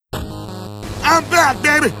I'm back,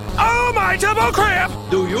 baby. Oh, my double crap!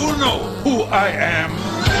 Do you know who I am?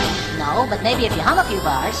 No, but maybe if you hum a few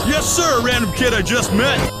bars. Yes, sir, random kid I just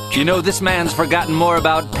met. You know, this man's forgotten more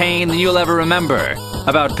about pain than you'll ever remember.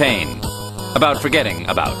 About pain. About forgetting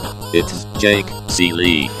about. It's Jake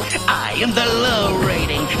Seeley. I am the low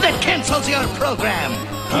rating that cancels your program.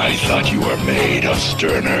 I thought you were made of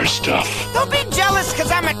sterner stuff. Don't be jealous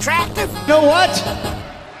because I'm attractive. You know what?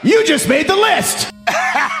 You just made the list!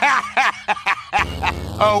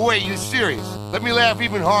 Oh, wait, you serious? Let me laugh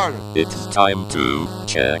even harder. It's time to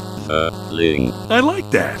check the link. I like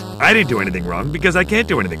that. I didn't do anything wrong because I can't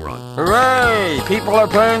do anything wrong. Hooray! People are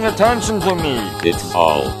paying attention to me. It's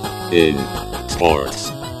all in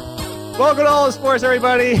sports. Welcome to All in Sports,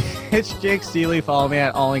 everybody. It's Jake Seeley. Follow me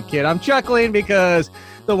at All in Kid. I'm chuckling because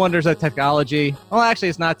the wonders of technology. Well, actually,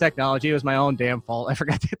 it's not technology. It was my own damn fault. I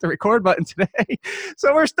forgot to hit the record button today.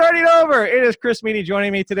 So we're starting over. It is Chris Meany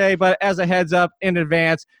joining me today. But as a heads up in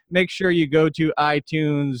advance, make sure you go to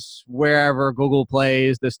iTunes, wherever Google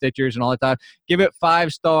plays, the Stitchers and all that stuff. Give it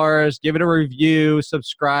 5 stars. Give it a review.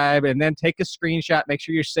 Subscribe. And then take a screenshot. Make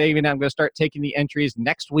sure you're saving it. I'm going to start taking the entries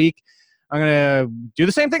next week. I'm going to do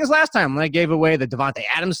the same thing as last time when I gave away the Devontae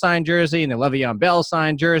Adams signed jersey and the Le'Veon Bell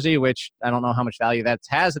signed jersey, which I don't know how much value that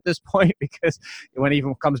has at this point because when it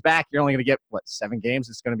even comes back, you're only going to get, 7 games?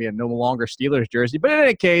 It's going to be a no longer Steelers jersey. But in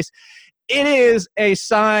any case, it is a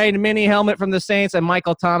signed mini helmet from the Saints and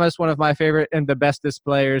Michael Thomas, one of my favorite and the bestest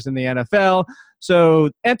players in the NFL.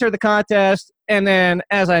 So enter the contest. And then,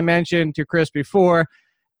 as I mentioned to Chris before,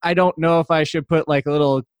 I don't know if I should put like a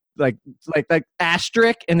little like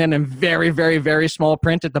asterisk and then in very, very, very small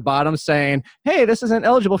print at the bottom saying, hey, this isn't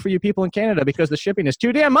eligible for you people in Canada because the shipping is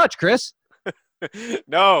too damn much, Chris.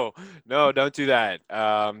 No, don't do that.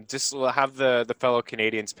 Just have the fellow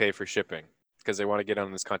Canadians pay for shipping because they want to get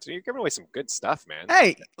on this content. You're giving away some good stuff, man.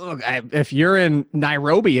 Hey, look, if you're in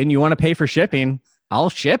Nairobi and you want to pay for shipping, I'll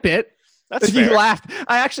ship it. That's fair. You laughed.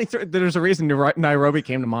 I actually, there's a reason Nairobi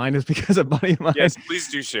came to mind is because a buddy of mine. Yes, please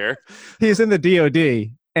do share. He's in the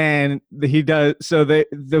DOD. And he does so.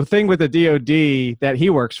 The thing with the DoD that he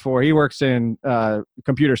works in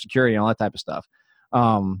computer security and all that type of stuff.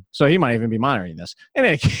 So he might even be monitoring this. In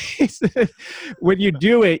any case, when you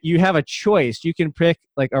do it, you have a choice. You can pick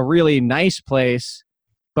like a really nice place,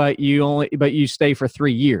 but you stay for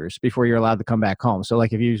 3 years before you're allowed to come back home. So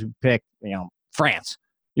like if you pick, France,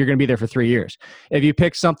 you're going to be there for 3 years. If you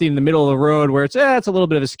pick something in the middle of the road where it's a little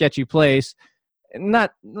bit of a sketchy place.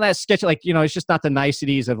 Not sketchy, it's just not the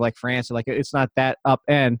niceties of like France. Like it's not that up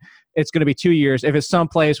end. It's going to be 2 years. If it's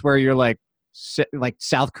someplace where you're like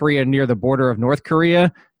South Korea near the border of North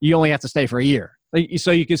Korea, you only have to stay for a year.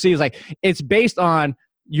 So you can see it's based on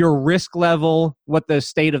your risk level, what the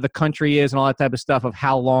state of the country is, and all that type of stuff of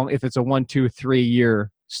how long. If it's a 1, 2, 3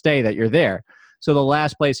 year stay that you're there. So the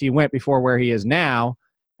last place he went before where he is now.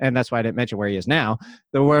 And that's why I didn't mention where he is now.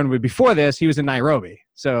 The one before this, he was in Nairobi.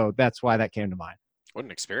 So that's why that came to mind. What an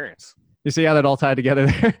experience. You see how that all tied together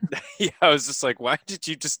there? Yeah, I was just like, why did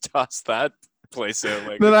you just toss that place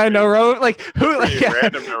in? Then I know, who?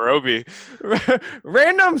 Random Nairobi.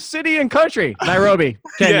 Random city and country. Nairobi,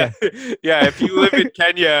 Kenya. Yeah, if you live in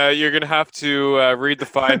Kenya, you're going to have to read the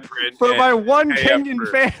fine print. For my one Kenyan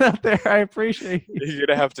fan out there, I appreciate you. You're going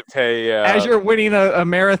to have to pay. As you're winning a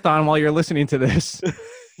marathon while you're listening to this.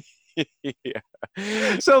 Yeah.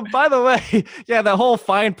 So, by the way, the whole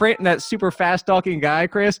fine print and that super fast talking guy,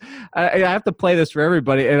 Chris, I have to play this for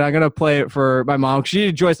everybody, and I'm going to play it for my mom. She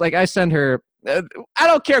enjoys, I send her, I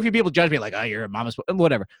don't care if you people judge me like, oh, you're a mama's,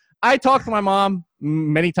 whatever. I talk to my mom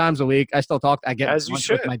many times a week. I still talk. I get lunch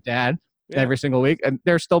with my dad every single week, and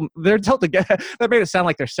they're still together. That made it sound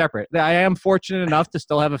like they're separate. I am fortunate enough to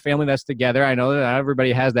still have a family that's together. I know that not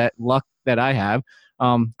everybody has that luck that I have.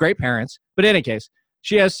 Great parents. But in any case,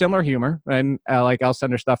 she has similar humor, and I'll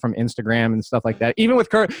send her stuff from Instagram and stuff like that. Even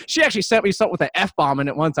with her, she actually sent me something with an F-bomb in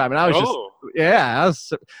it one time, and I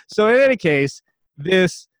was so in any case,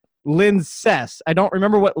 this Lincess, I don't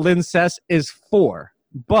remember what Lincess is for,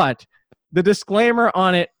 but the disclaimer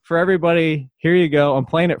on it for everybody, here you go. I'm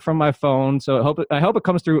playing it from my phone, so I hope it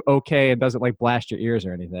comes through okay and doesn't blast your ears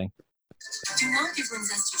or anything. Do not give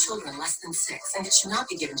Lincess to children less than 6, and it should not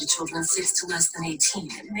be given to children 6 to less than 18.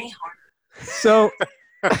 It may harm. So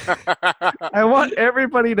I want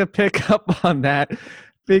everybody to pick up on that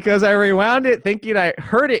because I rewound it thinking I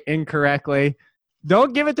heard it incorrectly.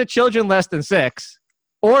 Don't give it to children less than 6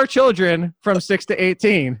 or children from 6 to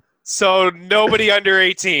 18. So nobody under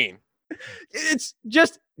 18. It's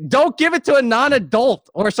just don't give it to a non-adult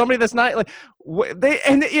or somebody that's not like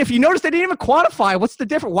and if you notice, they didn't even quantify what's the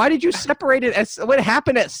difference. Why did you separate it as what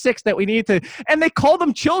happened at 6 that we need to, and they call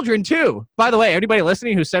them children too. By the way, anybody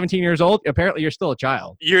listening who's 17 years old, apparently you're still a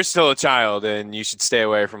child. You're still a child, and you should stay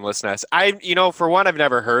away from Linsness. For one, I've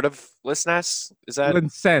never heard of Linsness. Is that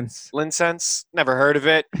Linsense? Never heard of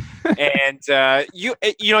it. And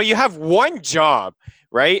you have one job,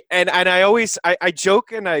 right? And I always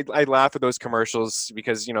joke and I laugh at those commercials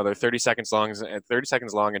because they're 30 seconds long,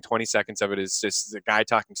 and 20 seconds of it is just the guy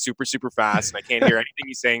talking super super fast, and I can't hear anything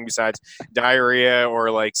he's saying besides diarrhea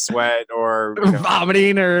or like sweat or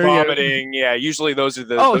vomiting. Yeah, usually those are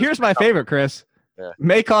the. Oh, here's my favorite, Chris. Yeah.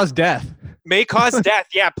 May cause death. May cause death.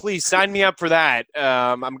 Yeah, please sign me up for that.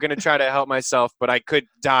 I'm gonna try to help myself, but I could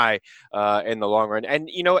die in the long run. And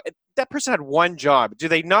that person had one job. Do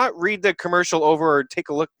they not read the commercial over or take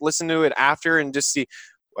a look, listen to it after, and just see?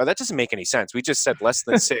 Well, that doesn't make any sense. We just said less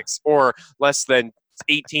than 6 or less than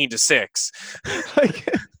 18 to 6.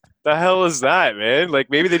 The hell is that, man?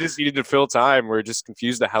 Like, maybe they just needed to fill time or just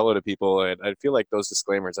confuse the hell out of people. And I feel like those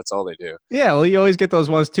disclaimers, that's all they do. Yeah, well, you always get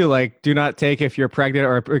those ones too, like do not take if you're pregnant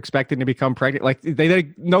or expecting to become pregnant. Like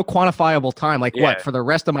they no quantifiable time. Like what, for the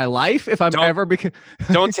rest of my life if I'm ever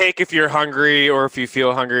Don't take if you're hungry or if you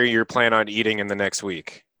feel hungry, you're planning on eating in the next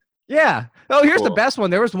week. Yeah. Oh, here's the best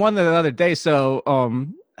one. There was one the other day. So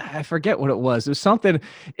I forget what it was. It was something.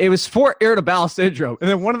 It was for irritable bowel syndrome, and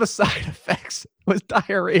then one of the side effects was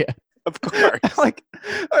diarrhea. Of course. Like,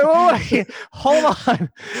 wait, hold on.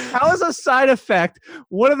 How is a side effect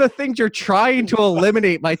one of the things you're trying to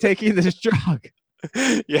eliminate by taking this drug?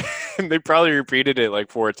 Yeah, and they probably repeated it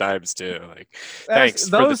like 4 times too. Like, thanks.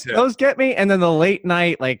 Those get me. And then the late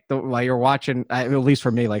night, like while you're watching, at least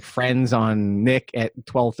for me, like Friends on Nick at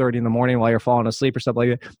 12:30 in the morning while you're falling asleep or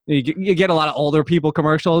something like that. You get a lot of older people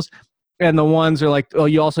commercials, and the ones are like, oh,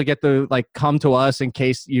 you also get the like come to us in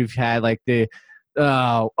case you've had like the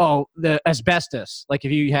asbestos. Like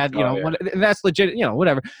if you had, that's legit,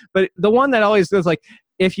 whatever. But the one that always goes like,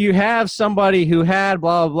 if you have somebody who had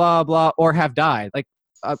blah, blah, blah, or have died, like,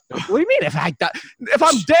 what do you mean if I die? If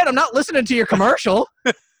I'm dead, I'm not listening to your commercial.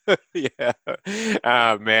 Yeah.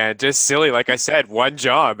 Oh, man, just silly. Like I said, one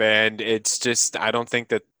job. And it's just, I don't think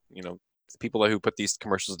that, the people who put these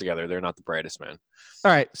commercials together, they're not the brightest, man.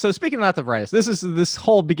 All right. So speaking of not the brightest, this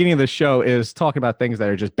whole beginning of the show is talking about things that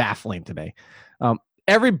are just baffling to me.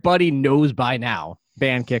 Everybody knows by now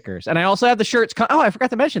band kickers. And I also have the shirts. I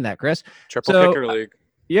forgot to mention that, Chris. Triple Kicker League.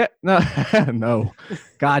 Yeah, no, no,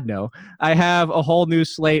 God, no. I have a whole new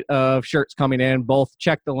slate of shirts coming in, both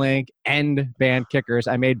Check the Link and band kickers.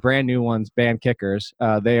 I made brand new ones, band kickers.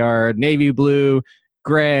 They are navy blue,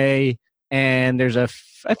 gray, and there's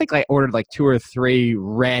I think I ordered like 2 or 3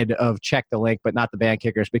 red of Check the Link, but not the band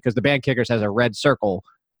kickers because the band kickers has a red circle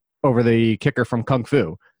over the kicker from Kung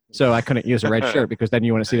Fu. So I couldn't use a red shirt because then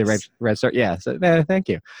you want to see the red shirt. Yeah, so thank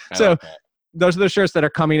you. So those are the shirts that are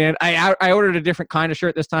coming in. I ordered a different kind of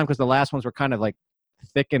shirt this time because the last ones were kind of like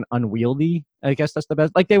thick and unwieldy. I guess that's the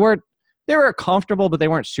best. Like they were comfortable, but they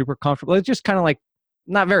weren't super comfortable. It's just kind of like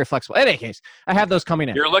not very flexible. In any case, I have those coming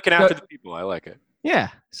in. You're looking after the people. I like it. Yeah.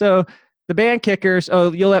 So the band kickers.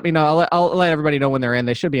 Oh, you'll let me know. I'll let everybody know when they're in.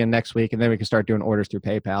 They should be in next week, and then we can start doing orders through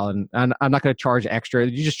PayPal. And I'm not going to charge extra.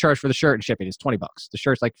 You just charge for the shirt and shipping. It's $20. The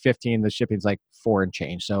shirt's like $15. The shipping's like $4 and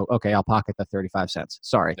change. So okay, I'll pocket the 35 cents.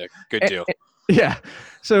 Sorry. Good deal. Yeah.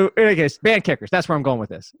 So in any case, band kickers. That's where I'm going with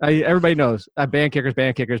this. Everybody knows band kickers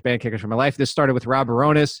for my life. This started with Rob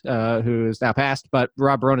Baronis, who is now passed, but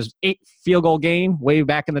Rob Baronis' 8 field goal game way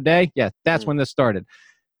back in the day. Yeah, that's when this started.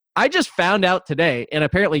 I just found out today, and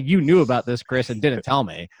apparently you knew about this, Chris, and didn't tell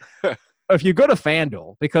me. If you go to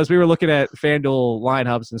FanDuel, because we were looking at FanDuel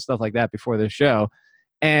lineups and stuff like that before this show,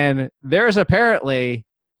 and there's apparently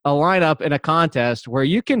a lineup in a contest where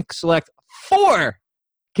you can select 4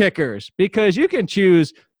 kickers because you can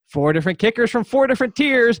choose 4 different kickers from 4 different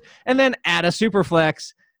tiers and then add a super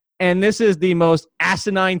flex. And this is the most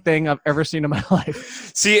asinine thing I've ever seen in my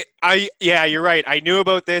life. See, you're right. I knew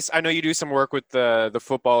about this. I know you do some work with the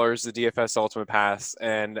footballers, the DFS Ultimate Pass,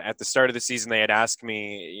 and at the start of the season, they had asked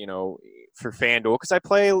me, for FanDuel, because I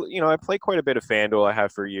play quite a bit of FanDuel. I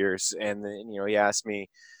have for years, and then, he asked me.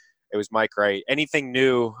 It was Mike Wright. Anything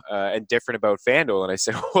new and different about FanDuel? And I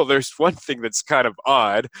said, well, there's one thing that's kind of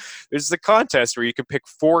odd. There's the contest where you can pick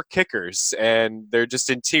 4 kickers, and they're just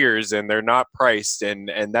in tiers, and they're not priced, and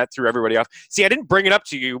that threw everybody off. See, I didn't bring it up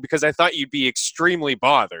to you because I thought you'd be extremely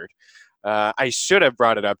bothered. I should have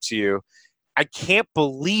brought it up to you. I can't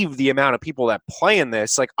believe the amount of people that play in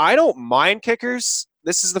this. Like, I don't mind kickers.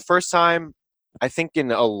 This is the first time, I think,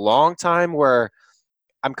 in a long time where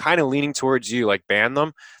I'm kind of leaning towards you, like ban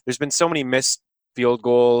them. There's been so many missed field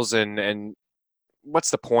goals, and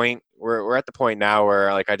what's the point? We're at the point now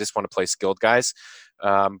where like I just want to play skilled guys.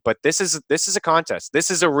 But this is a contest.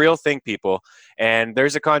 This is a real thing, people. And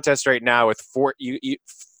there's a contest right now with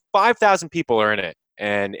 5,000 people are in it,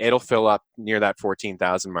 and it'll fill up near that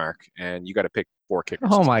 14,000 mark. And you got to pick 4 kickers.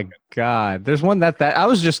 Oh my God! There's one that I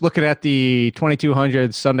was just looking at the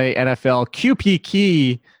 2200 Sunday NFL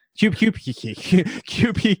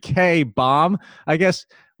QPK bomb. I guess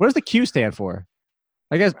what does the Q stand for?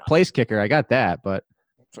 I guess place kicker. I got that, but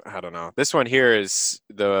I don't know. This one here is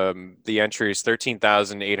the entry is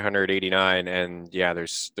 13,889, and yeah,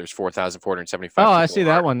 there's 4,475. Oh, I see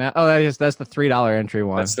that one now. Oh, that's the $3 entry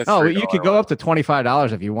one. That's the $3 you could go one. up to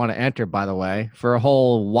 $25 if you want to enter. By the way, for a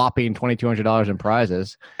whole whopping $2,200 in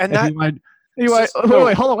prizes. And If that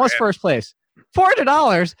wait, hold on. What's first place?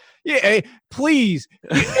 $400. Yeah, please.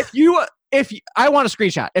 if I want a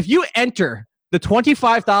screenshot. If you enter the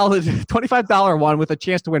 $25 one with a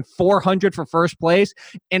chance to win $400 for first place,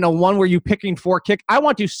 and a one where you picking 4 kick, I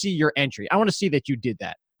want to see your entry. I want to see that you did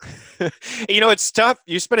that. It's tough.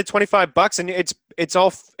 You spend $25 and it's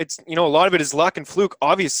a lot of it is luck and fluke.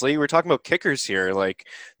 Obviously, we're talking about kickers here. Like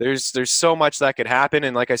there's so much that could happen.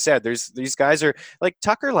 And like I said, these guys are like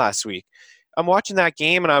Tucker last week. I'm watching that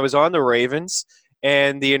game and I was on the Ravens,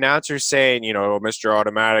 and the announcer's saying, Mr.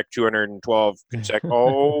 Automatic, 212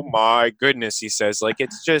 oh my goodness, he says. Like,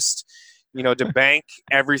 it's just, to bank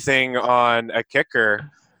everything on a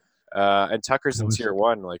kicker, and Tucker's in tier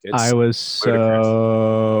 1. Like, it's I was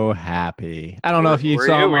so happy. I don't know if you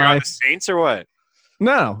saw Were you on the Saints or what?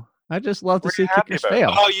 No, I just love to see kickers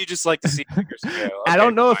fail. Oh, you just like to see kickers fail. Okay, I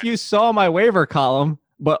don't know if you saw my waiver column,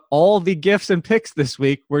 but all the gifts and picks this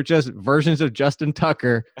week were just versions of Justin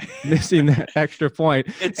Tucker missing that extra point.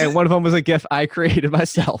 And one of them was a gift I created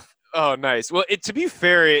myself. Oh, nice. Well, to be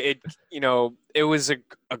fair, it was a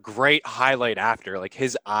great highlight after. Like,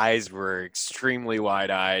 his eyes were extremely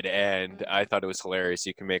wide-eyed, and I thought it was hilarious.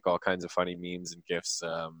 You can make all kinds of funny memes and gifs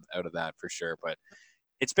out of that for sure. But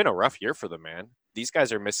it's been a rough year for them, man. These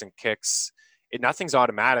guys are missing kicks. Nothing's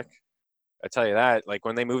automatic. I tell you that. Like,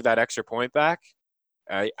 when they move that extra point back,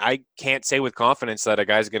 I can't say with confidence that a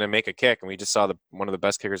guy's going to make a kick, and we just saw one of the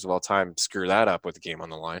best kickers of all time screw that up with the game on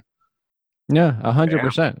the line. Yeah,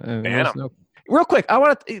 100%. Real quick, I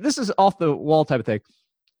want to. This is off the wall type of thing.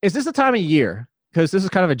 Is this the time of year? Because this is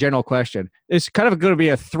kind of a general question. It's kind of going to be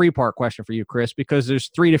a 3-part question for you, Chris, because there's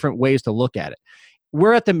 3 different ways to look at it.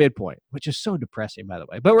 We're at the midpoint, which is so depressing, by the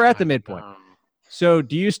way. But we're at the midpoint. So,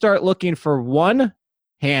 do you start looking for one?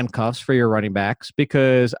 Handcuffs for your running backs,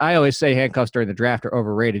 because I always say handcuffs during the draft are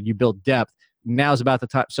overrated. You build depth. Now's about the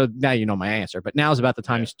time. So now you know my answer, but now's about the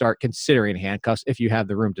time you start considering handcuffs if you have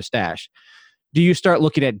the room to stash. Do you start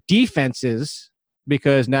looking at defenses,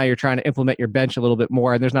 because now you're trying to implement your bench a little bit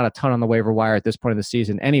more, and there's not a ton on the waiver wire at this point of the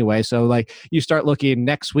season anyway. So like you start looking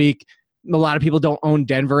next week. A lot of people don't own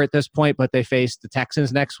Denver at this point, but they face the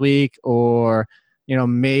Texans next week, or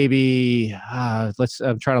maybe I'm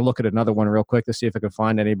trying to look at another one real quick to see if I can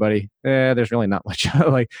find anybody. There's really not much.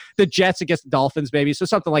 Like the Jets against the Dolphins, maybe. So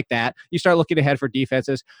something like that. You start looking ahead for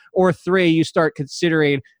defenses. Or 3, you start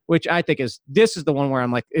considering, which I think this is the one where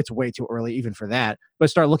I'm like, it's way too early even for that. But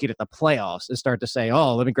start looking at the playoffs and start to say,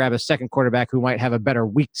 oh, let me grab a second quarterback who might have a better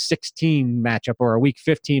week 16 matchup or a week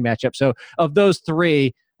 15 matchup. So of those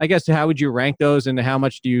 3, I guess, how would you rank those, and how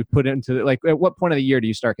much do you put into, like, at what point of the year do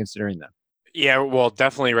you start considering them? Yeah, well,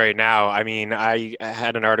 definitely right now. I mean, I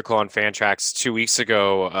had an article on Fantrax 2 weeks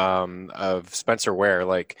ago of Spencer Ware,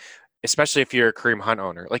 like, especially if you're a Kareem Hunt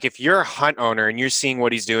owner. Like, if you're a Hunt owner and you're seeing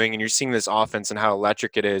what he's doing and you're seeing this offense and how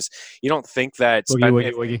electric it is, you don't think that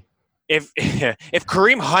if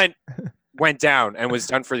Kareem Hunt went down and was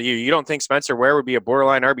done for the year, you don't think Spencer Ware would be a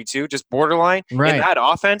borderline RB2, just borderline in that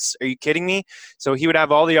offense? Are you kidding me? So he would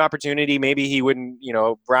have all the opportunity. Maybe he wouldn't,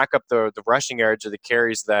 rack up the rushing yards or the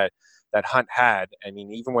carries that Hunt had. I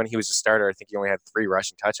mean, even when he was a starter, I think he only had 3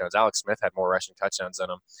 rushing touchdowns. Alex Smith had more rushing touchdowns than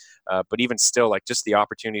him. But even still, like, just the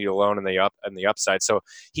opportunity alone and the upside. So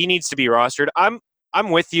he needs to be rostered. I'm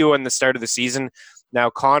with you on the start of the season. Now,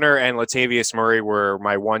 Connor and Latavius Murray were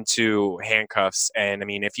my 1-2 handcuffs. And I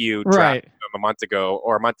mean, if you drafted them a month ago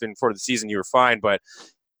or a month before the season, you were fine. But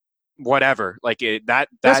whatever, like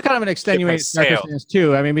that's kind of an extenuating circumstance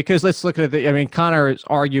too. I mean, because let's look at Connor is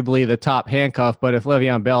arguably the top handcuff, but if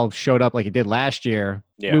Le'Veon Bell showed up like he did last year,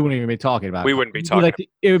 we wouldn't even be talking about it. We wouldn't be talking.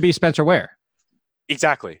 It would be Spencer Ware.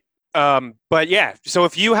 Exactly. But yeah, so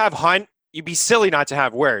if you have Hunt, you'd be silly not to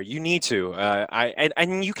have Ware. You need to.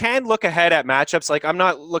 And you can look ahead at matchups. Like, I'm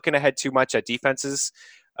not looking ahead too much at defenses.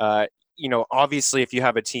 obviously if you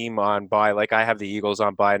have a team on bye, like I have the Eagles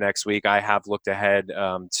on bye next week, I have looked ahead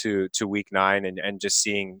to week 9 and just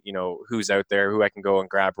seeing, who's out there, who I can go and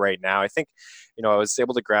grab right now. I think, I was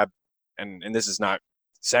able to grab, and this is not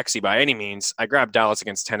sexy by any means, I grabbed Dallas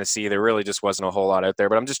against Tennessee. There really just wasn't a whole lot out there,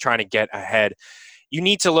 but I'm just trying to get ahead. You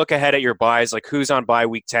need to look ahead at your buys, like who's on bye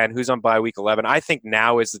week 10, who's on bye week 11. I think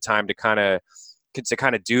now is the time to kind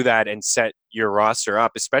of do that and set your roster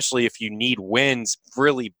up, especially if you need wins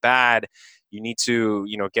really bad. You need to,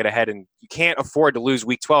 get ahead, and you can't afford to lose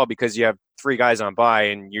week 12 because you have 3 guys on bye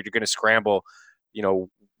and you're going to scramble,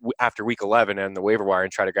 after week 11 and the waiver wire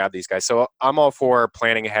and try to grab these guys. So I'm all for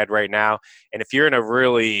planning ahead right now. And if you're in a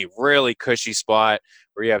really, really cushy spot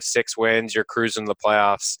where you have 6 wins, you're cruising the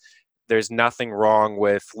playoffs, there's nothing wrong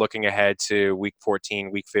with looking ahead to week 14,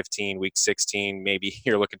 week 15, week 16. Maybe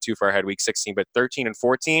you're looking too far ahead week 16, but 13 and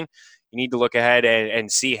 14, you need to look ahead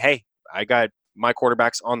and see, hey, I got my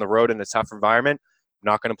quarterbacks on the road in a tough environment.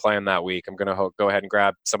 I'm not going to play them that week. I'm going to go ahead and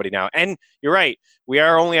grab somebody now. And you're right. We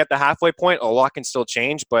are only at the halfway point. A lot can still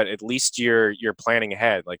change, but at least you're planning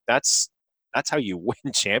ahead. Like that's how you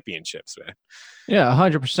win championships, man. Yeah,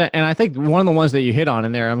 100%. And I think one of the ones that you hit on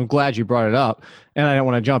in there, I'm glad you brought it up, and I don't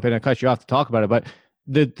want to jump in and cut you off to talk about it, but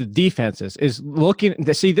the defenses is looking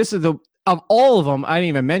to see, this is of all of them, I didn't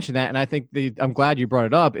even mention that. And I think I'm glad you brought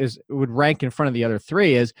it up, is it would rank in front of the other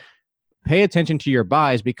 3 is pay attention to your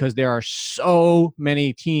buys, because there are so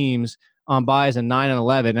many teams on buys in 9 and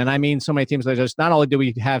 11. And I mean, so many teams that just, not only do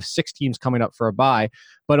we have 6 teams coming up for a buy,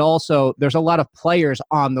 but also there's a lot of players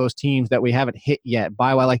on those teams that we haven't hit yet.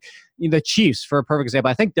 Buy, like the Chiefs, for a perfect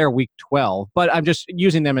example, I think they're week 12, but I'm just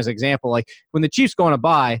using them as an example. Like when the Chiefs go on a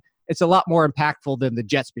buy, it's a lot more impactful than the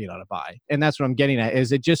Jets being on a buy. And that's what I'm getting at,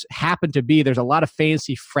 is it just happened to be, there's a lot of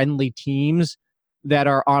fantasy friendly teams that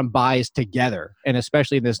are on buys together, and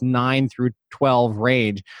especially in this 9 through 12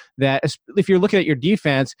 range, that if you're looking at your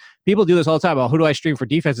defense, people do this all the time. Well, who do I stream for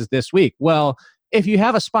defenses this week? Well, if you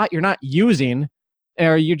have a spot you're not using,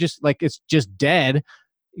 or you're just like, it's just dead,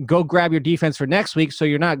 go grab your defense for next week, so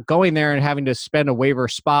you're not going there and having to spend a waiver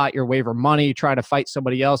spot, your waiver money, trying to fight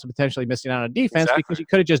somebody else and potentially missing out on defense. Exactly. Because you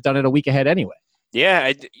could have just done it a week ahead anyway.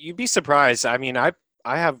 Yeah, you'd be surprised. I mean, I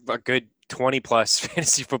have a good 20 plus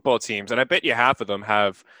fantasy football teams, and I bet you half of them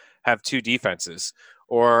have 2 defenses.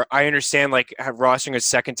 Or I understand, like, rostering a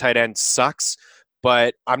second tight end sucks,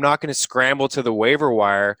 but I'm not going to scramble to the waiver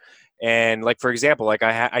wire. And like, for example, like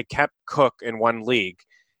I kept Cook in one league,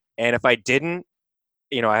 and if I didn't,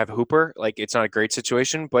 I have Hooper, like it's not a great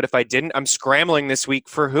situation, but if I didn't, I'm scrambling this week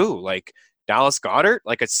for who? Like Dallas Goedert,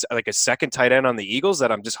 like a second tight end on the Eagles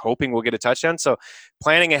that I'm just hoping will get a touchdown. So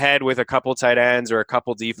planning ahead with a couple tight ends or a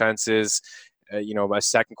couple defenses, a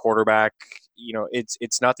second quarterback,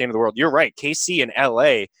 it's not the end of the world. You're right. KC and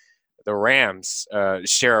LA, the Rams,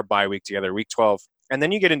 share a bye week together, week 12. And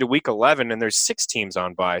then you get into week 11 and there's 6 teams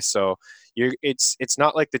on bye. So it's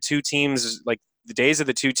not like the 2 teams, like the days of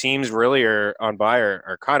the 2 teams really are on bye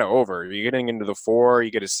are kind of over. You're getting into the 4, you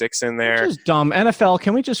get a 6 in there. Which is dumb. NFL,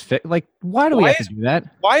 can we just fit? Like, why do we have to do that?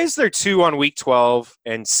 Why is there 2 on week 12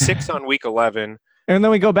 and 6 on week 11? And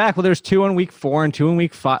then we go back. Well, there's 2 on week 4 and 2 on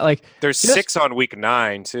week 5. Like, there's 6 on week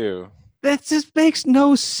 9 too. That just makes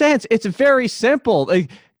no sense. It's very simple.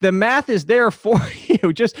 Like, the math is there for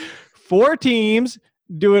you. Just 4 teams,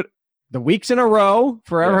 do it the weeks in a row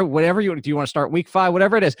forever, whatever do you want to start week 5,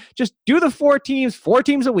 whatever it is. Just do the 4 teams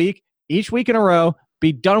a week, each week in a row,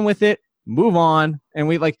 be done with it, move on. And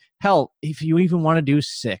we hell, if you even want to do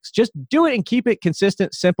 6, just do it and keep it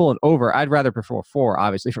consistent, simple, and over. I'd rather prefer 4,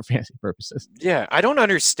 obviously, for fantasy purposes. Yeah. I don't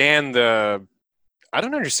understand the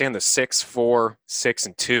 6, 4, 6,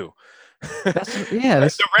 and 2.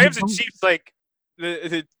 The Rams and Chiefs,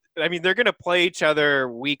 they're going to play each other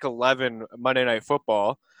week 11 Monday Night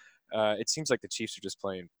Football. It seems like the Chiefs are just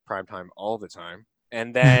playing primetime all the time.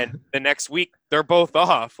 And then the next week, they're both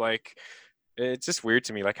off. Like, it's just weird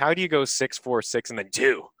to me. Like, how do you go 6, 4, 6, and then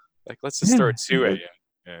 2? Like, let's just throw 2 at you.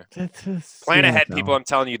 Yeah. Plan ahead, people. I'm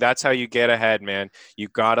telling you, that's how you get ahead, man. You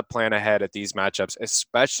got to plan ahead at these matchups,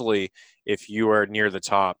 especially if you are near the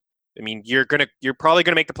top. I mean, you're probably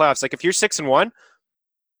going to make the playoffs. Like, if you're 6-1,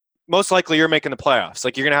 most likely you're making the playoffs.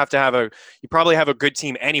 Like, you're going to have you probably have a good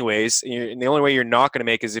team anyways. And the only way you're not going to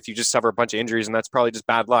make is if you just suffer a bunch of injuries, and that's probably just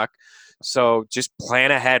bad luck. So just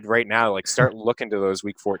plan ahead right now. Like, start looking to those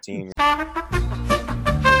week 14.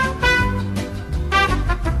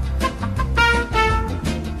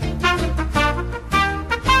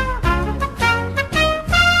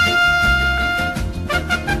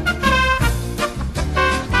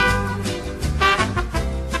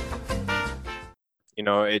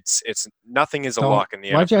 it's nothing is a Don't- lock in the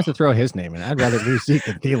NFL. Why'd you have to throw his name in? I'd rather lose Zeke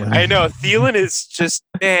than Thielen. I know Thielen is just,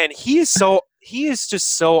 man, he is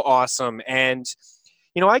just so awesome. And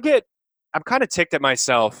I'm kind of ticked at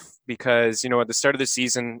myself because, at the start of the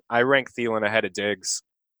season, I ranked Thielen ahead of Diggs,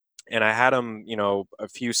 and I had him, a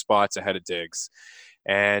few spots ahead of Diggs.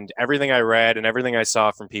 And everything I read and everything I saw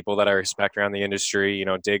from people that I respect around the industry,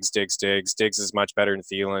 Diggs is much better than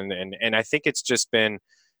Thielen. And I think it's just been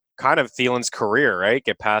kind of Thielen's career, right?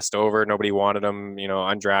 Get passed over. Nobody wanted him,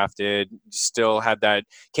 undrafted. Still had that,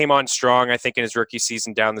 came on strong, I think, in his rookie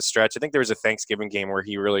season down the stretch. I think there was a Thanksgiving game where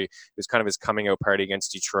he really, it was kind of his coming out party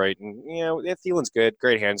against Detroit. And, Thielen's good,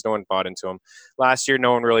 great hands. No one bought into him. Last year,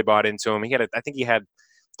 no one really bought into him. I think he had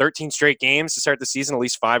 13 straight games to start the season, at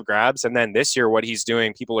least 5 grabs. And then this year, what he's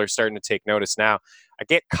doing, people are starting to take notice now. I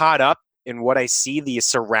get caught up in what I see, the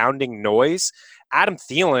surrounding noise. Adam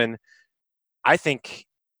Thielen, I think,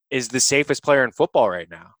 is the safest player in football right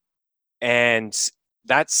now. And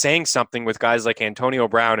that's saying something with guys like Antonio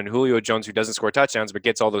Brown and Julio Jones, who doesn't score touchdowns but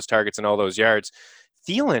gets all those targets and all those yards.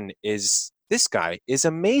 This guy is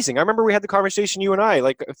amazing. I remember we had the conversation, you and I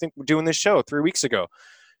think we're doing this show 3 weeks ago.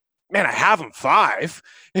 Man, I have him 5.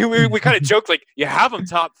 We kind of joked, you have him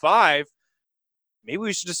top 5. Maybe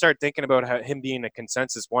we should just start thinking about him being a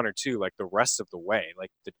consensus 1 or 2, the rest of the way.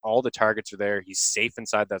 All the targets are there. He's safe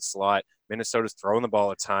inside that slot. Minnesota's throwing the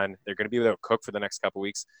ball a ton. They're going to be without Cook for the next couple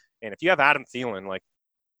weeks. And if you have Adam Thielen,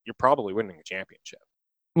 you're probably winning a championship.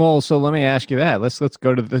 Well, so let me ask you that.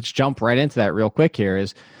 Let's jump right into that real quick here.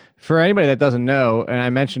 Is for anybody that doesn't know, and I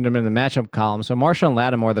mentioned him in the matchup column. So Marshawn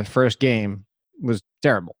Lattimore, the first game was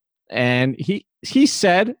terrible. And he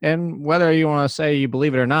said, and whether you want to say you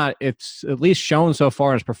believe it or not, it's at least shown so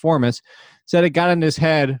far in his performance, said it got in his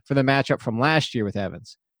head for the matchup from last year with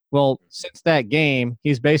Evans. Well, since that game,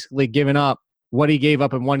 he's basically given up what he gave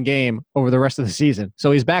up in one game over the rest of the season.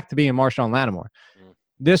 So he's back to being Marshawn Lattimore.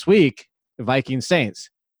 This week, the Vikings Saints.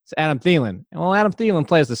 It's Adam Thielen. Well, Adam Thielen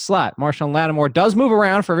plays the slot. Marshawn Lattimore does move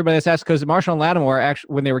around for everybody that's asked, because Marshawn Lattimore,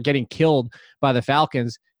 actually, when they were getting killed by the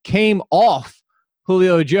Falcons, came off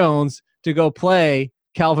Julio Jones to go play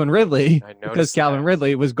Calvin Ridley because Calvin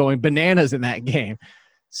Ridley was going bananas in that game.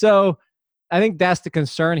 So I think that's the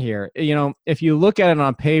concern here. If you look at it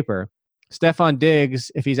on paper, Stephon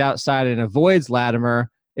Diggs, if he's outside and avoids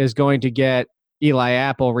Lattimore, is going to get Eli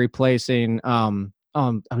Apple replacing I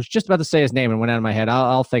was just about to say his name and went out of my head.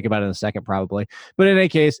 I'll think about it in a second probably. But in any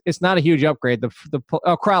case, it's not a huge upgrade.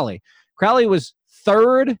 Crowley. Crowley was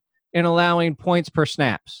 3rd in allowing points per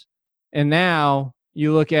snaps. And now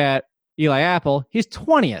you look at Eli Apple, he's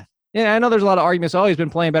 20th. And I know there's a lot of arguments, he's been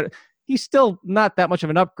playing better. He's still not that much of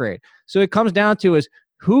an upgrade. So it comes down to is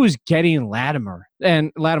who's getting Lattimore.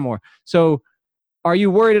 So are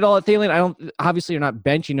you worried at all at Thielen? Obviously you're not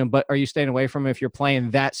benching him, but are you staying away from him if you're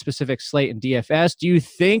playing that specific slate in DFS? Do you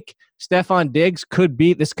think Stephon Diggs could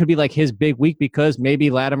be his big week because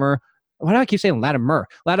maybe Lattimore, why do I keep saying Lattimore?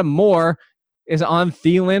 Lattimore is on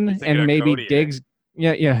Thielen and maybe Cody, Diggs.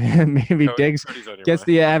 Yeah. Maybe Diggs gets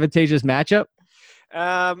the advantageous matchup.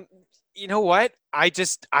 You know what? I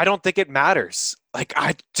don't think it matters.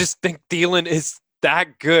 I just think Thielen is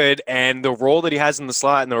that good, and the role that he has in the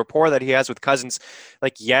slot and the rapport that he has with Cousins,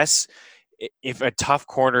 yes, if a tough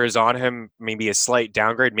corner is on him, maybe a slight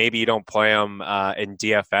downgrade. Maybe you don't play him in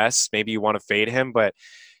DFS. Maybe you want to fade him, but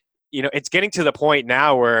it's getting to the point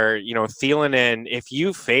now where, Thielen, and if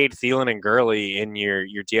you fade Thielen and Gurley in your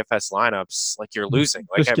DFS lineups, you're losing.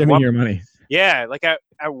 Just give me your money. Yeah,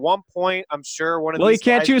 at one point, I'm sure one of these. Well, you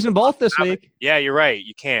can't choose them both this week. Yeah, you're right.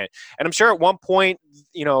 You can't. And I'm sure at one point,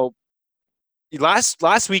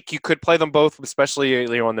 last week you could play them both,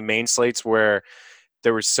 especially on the main slates where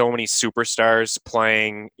there were so many superstars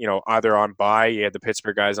playing, either on bye. You had the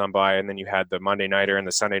Pittsburgh guys on bye, and then you had the Monday nighter and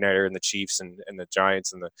the Sunday nighter and the Chiefs and the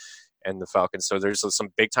Giants and the Falcons. So there's some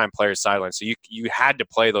big time players sidelined. So you had to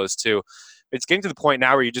play those two. It's getting to the point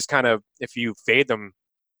now where you just kind of, if you fade them,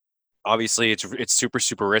 obviously it's super,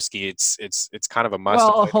 super risky. It's kind of a must.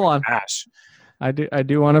 Well, hold on. Cash. I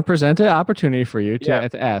do want to present an opportunity for you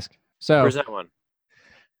to ask. So present one.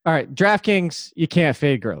 All right, DraftKings, you can't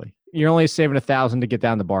fade Gurley. You're only saving $1,000 to get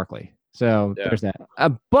down to Barkley. So there's that.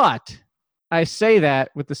 But I say that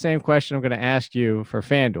with the same question I'm going to ask you for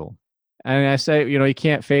FanDuel. And I say, you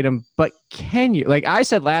can't fade him, but can you? I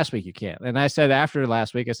said last week, you can't. And I said after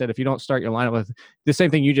last week, I said, if you don't start your lineup with the same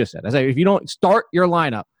thing you just said, I said, if you don't start your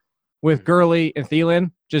lineup with Gurley and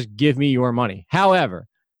Thielen, just give me your money. However,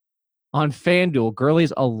 on FanDuel,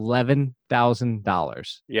 Gurley's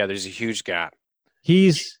 $11,000. Yeah, there's a huge gap.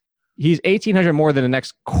 He's $1,800 more than the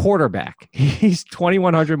next quarterback. He's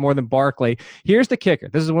 $2,100 more than Barkley. Here's the kicker.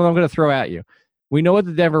 This is what I'm going to throw at you. We know what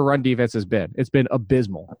the Denver run defense has been. It's been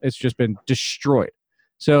abysmal. It's just been destroyed.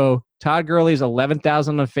 So Todd Gurley is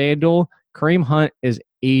 11,000 on FanDuel. Kareem Hunt is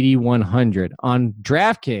 8,100 on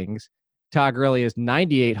DraftKings. Todd Gurley is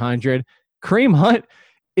 9,800. Kareem Hunt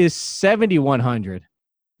is 7,100.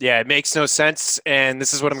 Yeah, it makes no sense. And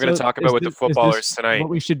this is what I'm going to talk about with the footballers tonight. What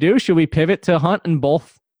we should do? Should we pivot to Hunt in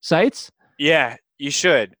both sites? Yeah, you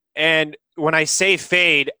should. And when I say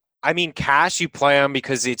fade, I mean cash. You play him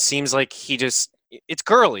because it seems like it's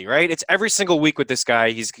Gurley, right? It's every single week with this guy.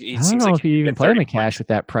 He I don't seems know like if you even play him in cash with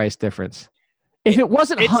that price difference. If it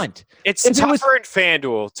wasn't Hunt, it's tougher in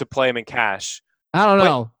FanDuel to play him in cash. I don't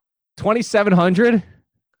know. 2,700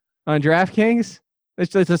 on DraftKings.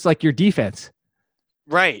 It's just like your defense.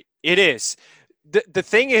 Right. It is. The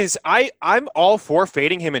thing is, I'm all for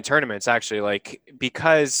fading him in tournaments, actually, like,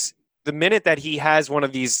 because the minute that he has one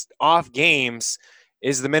of these off games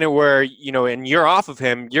is the minute where, and you're off of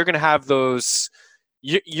him, you're going to have those,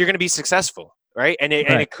 you're going to be successful, right? And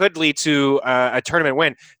it could lead to a tournament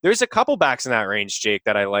win. There's a couple backs in that range, Jake,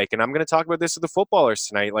 that I like, and I'm going to talk about this with the footballers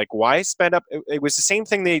tonight. Like, why spend up? It was the same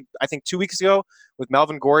thing I think 2 weeks ago with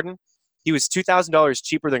Melvin Gordon. He was $2,000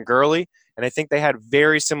 cheaper than Gurley, and I think they had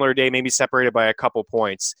very similar day, maybe separated by a couple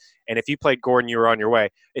points. And if you played Gordon, you were on your way.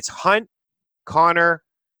 It's Hunt, Connor,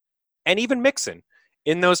 and even Mixon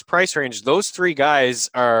in those price range. Those three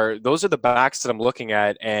guys are the backs that I'm looking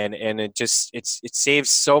at, and it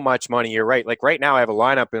saves so much money. You're right. Like right now, I have a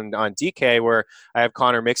lineup on DK where I have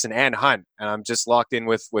Connor, Mixon, and Hunt, and I'm just locked in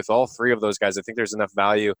with all three of those guys. I think there's enough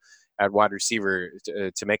value at wide receiver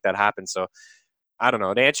to make that happen. So I don't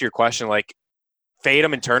know. To answer your question, like fade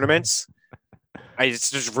them in tournaments,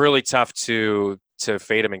 it's just really tough to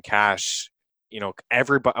fade them in cash.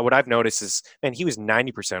 Everybody. What I've noticed is, man, he was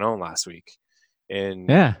 90% owned last week in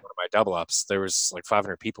one of my double ups. There was like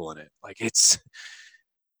 500 people in it. Like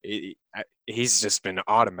he's just been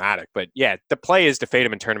automatic. But yeah, the play is to fade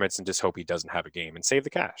him in tournaments and just hope he doesn't have a game and save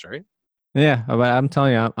the cash, right? Yeah, but I'm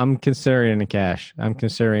telling you, I'm considering the cash. I'm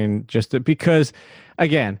considering because,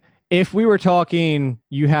 again, if we were talking,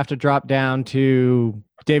 you have to drop down to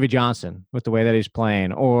David Johnson with the way that he's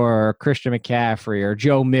playing, or Christian McCaffrey, or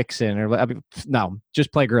Joe Mixon, no,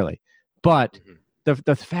 just play Gurley. But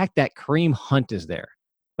the fact that Kareem Hunt is there,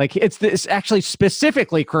 like it's actually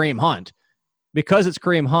specifically Kareem Hunt, because it's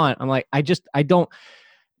Kareem Hunt. I'm like, I don't.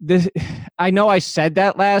 I know I said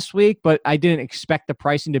that last week, but I didn't expect the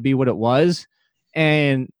pricing to be what it was.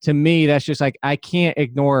 And to me, that's just like, I can't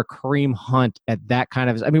ignore Kareem Hunt at that kind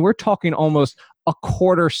of, we're talking almost a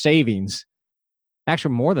quarter savings,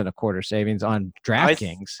 actually more than a quarter savings on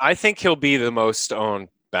DraftKings. I think he'll be the most owned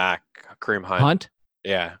back, Kareem Hunt.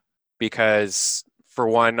 Yeah. Because for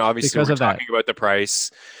one, obviously we're talking about the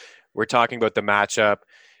price. We're talking about the matchup.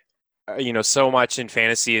 So much in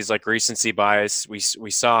fantasy is like recency bias. We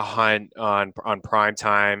saw Hunt on prime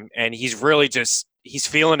time, and he's really he's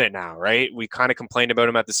feeling it now, right? We kind of complained about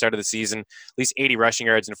him at the start of the season. At least 80 rushing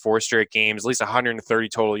yards in 4 straight games, at least 130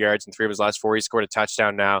 total yards in 3 of his last 4. He scored a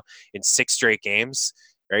touchdown now in 6 straight games,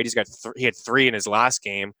 right? He had 3 in his last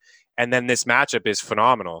game. And then this matchup is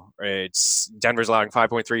phenomenal. It's Denver's allowing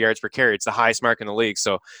 5.3 yards per carry. It's the highest mark in the league.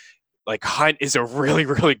 So like Hunt is a really,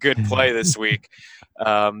 really good play this week.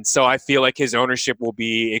 So I feel like his ownership will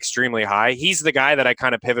be extremely high. He's the guy that I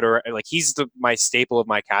kind of pivot around. Like he's my staple of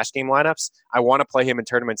my cash game lineups. I want to play him in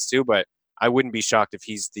tournaments too, but I wouldn't be shocked if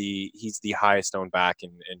he's the highest owned back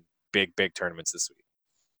in big tournaments this week.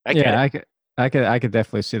 I could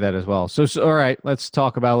definitely see that as well. So all right, let's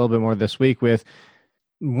talk about a little bit more this week with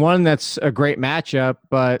one that's a great matchup,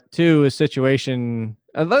 but two, a situation.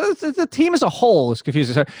 The team as a whole is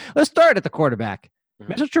confusing. Let's start at the quarterback.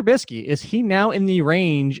 Mitchell Trubisky, is he now in the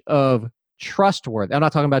range of trustworthy? I'm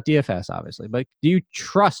not talking about DFS, obviously, but do you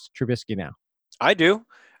trust Trubisky now? I do.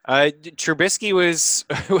 Trubisky was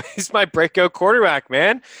my breakout quarterback,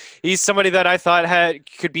 man. He's somebody that I thought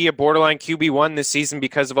could be a borderline QB1 this season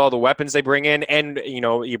because of all the weapons they bring in. And,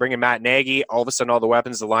 you bring in Matt Nagy, all of a sudden all the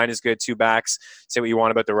weapons, the line is good, 2 backs. Say what you want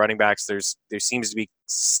about the running backs. There seems to be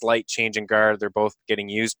slight change in guard. They're both getting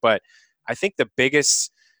used. But I think the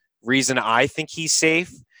biggest reason I think he's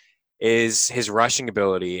safe is his rushing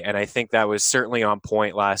ability, and I think that was certainly on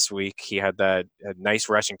point last week. He had a nice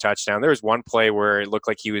rushing touchdown. There was one play where it looked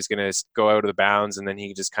like he was going to go out of the bounds, and then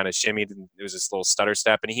he just kind of shimmied, and it was this little stutter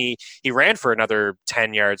step, and he ran for another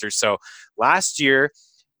 10 yards or so. Last year,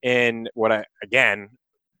 in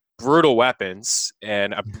brutal weapons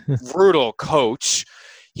and a brutal coach,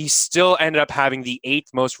 he still ended up having the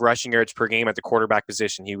 8th most rushing yards per game at the quarterback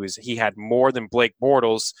position. He had more than Blake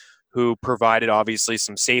Bortles, who provided obviously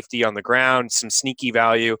some safety on the ground, some sneaky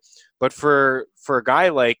value. But for a guy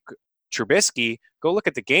like Trubisky, go look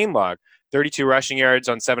at the game log. 32 rushing yards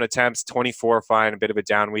on 7 attempts, 24 fine, a bit of a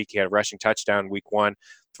down week. He had a rushing touchdown week 1,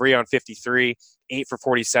 3 on 53, 8 for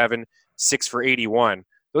 47, 6 for 81.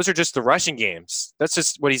 Those are just the rushing games. That's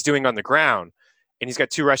just what he's doing on the ground. And he's got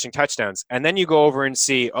 2 rushing touchdowns. And then you go over and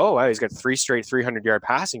see, oh, wow, he's got 3 straight 300-yard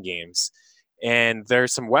passing games. And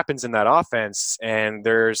there's some weapons in that offense, and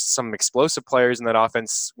there's some explosive players in that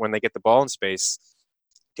offense when they get the ball in space.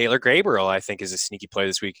 Taylor Gabriel, I think, is a sneaky play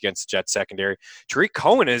this week against the Jets secondary. Tariq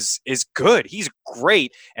Cohen is good. He's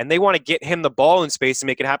great, and they want to get him the ball in space and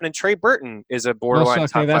make it happen. And Trey Burton is a borderline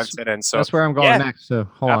top 5 tight end. So that's where I'm going next. So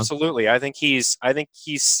hold absolutely. on. I think he's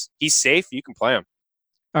safe. You can play him.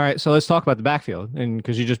 All right, so let's talk about the backfield, and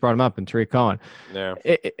because you just brought him up, and Tariq Cohen. Yeah,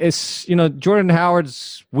 it's Jordan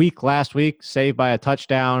Howard's week last week, saved by a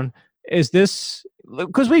touchdown. Is this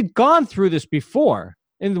because we've gone through this before,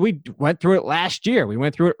 and we went through it last year. We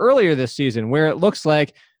went through it earlier this season, where it looks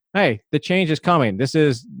like, hey, the change is coming. This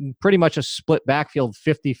is pretty much a split backfield,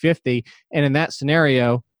 50-50, and in that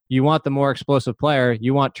scenario, you want the more explosive player.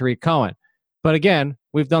 You want Tariq Cohen. But again,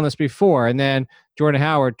 we've done this before. And then Jordan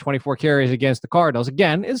Howard, 24 carries against the Cardinals.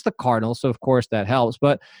 Again, it's the Cardinals, so of course that helps.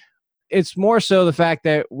 But it's more so the fact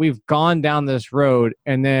that we've gone down this road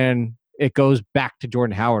and then it goes back to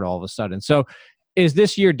Jordan Howard all of a sudden. So is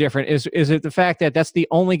this year different? Is it the fact that that's the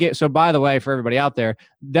only game? So by the way, for everybody out there,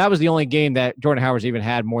 that was the only game that Jordan Howard's even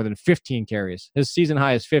had more than 15 carries. His season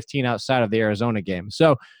high is 15 outside of the Arizona game.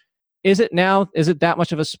 So is it that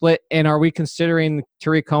much of a split? And are we considering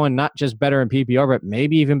Tariq Cohen not just better in PPR, but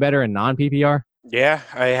maybe even better in non-PPR? Yeah,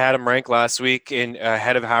 I had him ranked last week in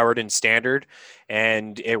ahead of Howard in standard,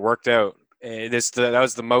 and it worked out. That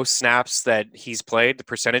was the most snaps that he's played, the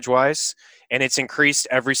percentage-wise, and it's increased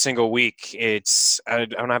every single week. I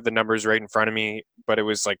don't have the numbers right in front of me, but it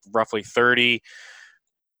was like roughly 30,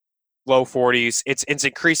 low 40s. It's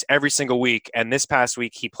increased every single week, and this past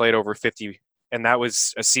week he played over 50, and that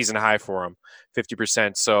was a season high for him,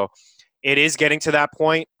 50%. So it is getting to that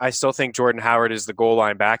point. I still think Jordan Howard is the goal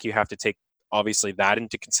line back. You have to take obviously that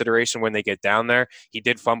into consideration when they get down there. He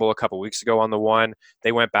did fumble a couple weeks ago on the one.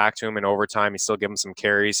 They went back to him in overtime. He still gave him some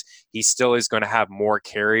carries. He still is going to have more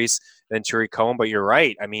carries than Tariq Cohen, but you're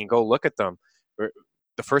right. I mean, go look at them.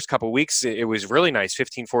 The first couple weeks, it was really nice,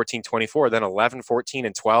 15, 14, 24, then 11, 14,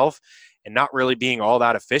 and 12, and not really being all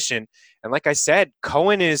that efficient. And like I said,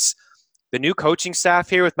 Cohen is the new coaching staff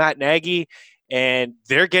here with Matt Nagy, and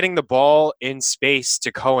they're getting the ball in space to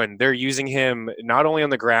Cohen. They're using him not only on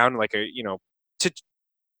the ground,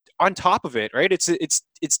 on top of it, right? It's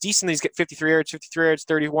decent that he's getting 53 yards,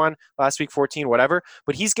 31, last week 14, whatever,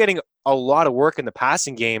 but he's getting a lot of work in the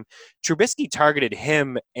passing game. Trubisky targeted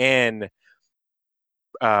him and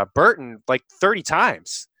Burton like 30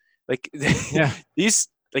 times. Yeah.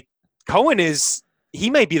 Cohen he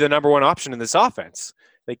may be the number one option in this offense.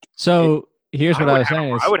 Here's what I was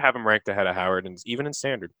saying. I would have him ranked ahead of Howard, and even in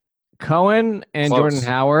standard. Cohen and Close. Jordan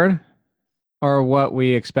Howard are what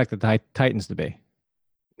we expect the Titans to be.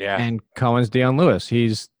 Yeah. And Cohen's Deion Lewis.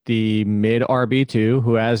 He's the mid RB2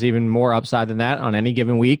 who has even more upside than that on any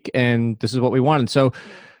given week, and this is what we wanted. So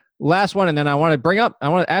last one, and then I want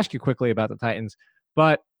to ask you quickly about the Titans.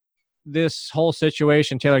 But this whole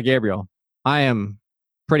situation, Taylor Gabriel, I am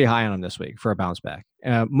pretty high on him this week for a bounce back,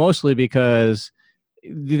 mostly because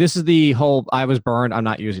this is the whole I was burned, I'm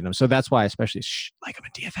not using them. So that's why I especially like him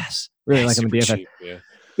in DFS. Really like him in DFS. Cheap, yeah.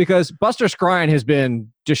 Because Buster Skrine has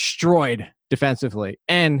been destroyed defensively,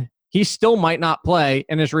 and he still might not play.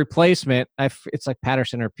 And his replacement, it's like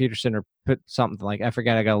Patterson or Peterson or something like, I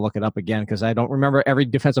forget. I got to look it up again because I don't remember every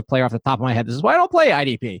defensive player off the top of my head. This is why I don't play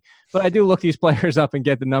IDP, but I do look these players up and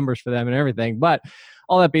get the numbers for them and everything. But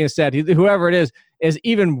all that being said, whoever it is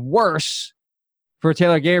even worse for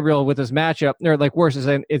Taylor Gabriel with this matchup, or like worse is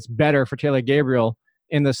it's better for Taylor Gabriel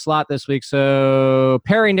in the slot this week. So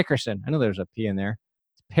Perry Nickerson, I know there's a P in there.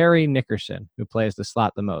 It's Perry Nickerson who plays the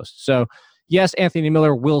slot the most. So yes, Anthony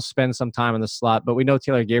Miller will spend some time in the slot, but we know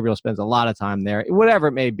Taylor Gabriel spends a lot of time there. Whatever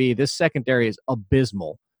it may be, this secondary is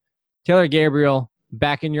abysmal. Taylor Gabriel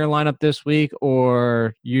back in your lineup this week,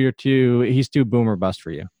 or he's too boomer bust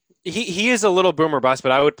for you? He is a little boomer bust,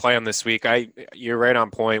 but I would play him this week. You're right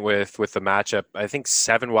on point with the matchup. I think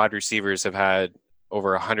 7 wide receivers have had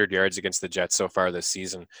over 100 yards against the Jets so far this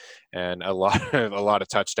season, and a lot of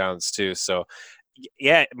touchdowns too. So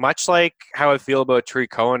yeah, much like how I feel about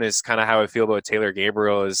Tariq Cohen is kind of how I feel about Taylor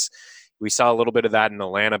Gabriel. Is we saw a little bit of that in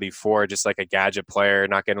Atlanta before, just like a gadget player,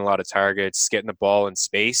 not getting a lot of targets, getting the ball in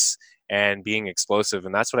space and being explosive.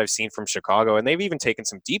 And that's what I've seen from Chicago. And they've even taken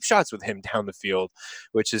some deep shots with him down the field,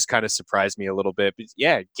 which has kind of surprised me a little bit. But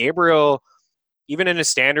yeah, Gabriel, even in a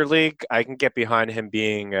standard league, I can get behind him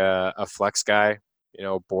being a flex guy,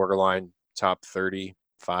 borderline top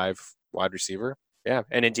 35 wide receiver. Yeah,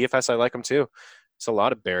 and in DFS, I like him too. It's a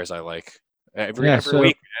lot of Bears I like every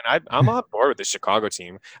week, and I'm on board with the Chicago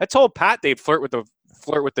team. I told Pat they'd flirt with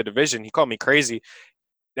the division. He called me crazy.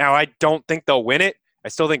 Now I don't think they'll win it. I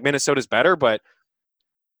still think Minnesota's better, but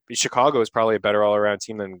Chicago is probably a better all-around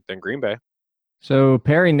team than Green Bay. So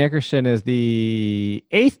Perry Nickerson is the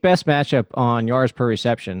 8th best matchup on yards per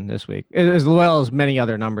reception this week, as well as many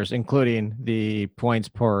other numbers, including the points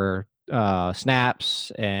per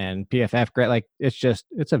snaps and PFF grade. Like it's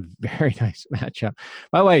a very nice matchup.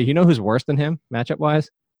 By the way, you know who's worse than him matchup wise?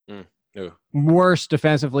 No. Worse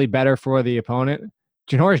defensively, better for the opponent.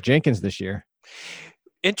 Janoris Jenkins this year.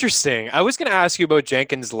 Interesting. I was going to ask you about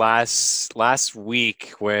Jenkins last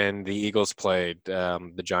week when the Eagles played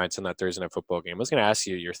the Giants in that Thursday Night Football game. I was going to ask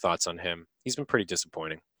you your thoughts on him. He's been pretty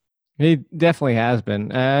disappointing. He definitely has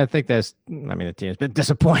been. I think the team's been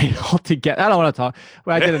disappointed altogether. I don't want to talk.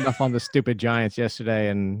 Well, I did enough on the stupid Giants yesterday,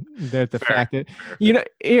 and the fact that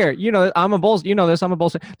I'm a Bulls. You know this. I'm a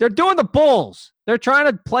Bulls. They're doing the Bulls. They're trying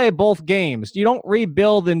to play both games. You don't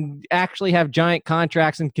rebuild and actually have giant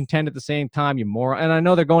contracts and contend at the same time, you moron. And I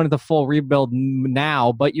know they're going into full rebuild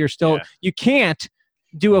now, but you can't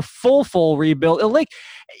do a full rebuild. Like,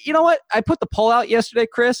 you know what? I put the poll out yesterday,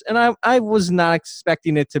 Chris, and I was not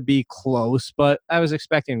expecting it to be close, but I was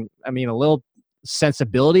expecting, a little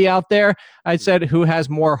sensibility out there. I said, who has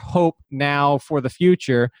more hope now for the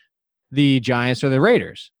future, the Giants or the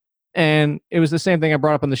Raiders? And it was the same thing I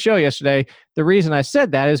brought up on the show yesterday. The reason I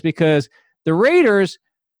said that is because the Raiders,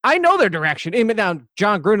 I know their direction. Even now,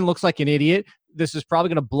 John Gruden looks like an idiot. This is probably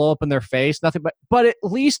going to blow up in their face. Nothing, but at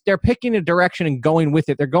least they're picking a direction and going with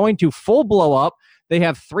it. They're going to full blow up. They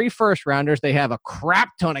have 3 first-rounders. They have a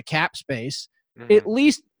crap ton of cap space. Mm-hmm. At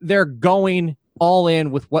least they're going all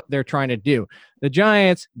in with what they're trying to do. The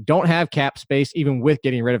Giants don't have cap space, even with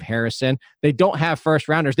getting rid of Harrison. They don't have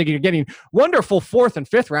first-rounders. They're getting wonderful 4th and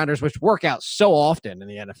 5th rounders, which work out so often in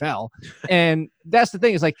the NFL. And that's the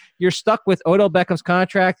thing. Is like you're stuck with Odell Beckham's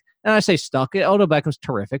contract. And I say stuck. Odell Beckham's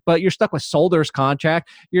terrific, but you're stuck with Solder's contract.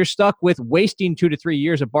 You're stuck with wasting 2 to 3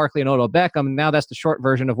 years of Barkley and Odell Beckham. And now that's the short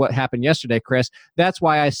version of what happened yesterday, Chris. That's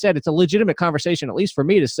why I said it's a legitimate conversation, at least for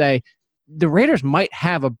me, to say the Raiders might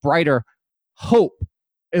have a brighter hope,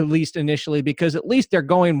 at least initially, because at least they're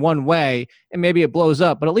going one way and maybe it blows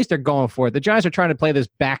up, but at least they're going for it. The Giants are trying to play this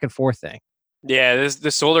back and forth thing. Yeah,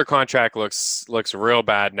 the Solder contract looks real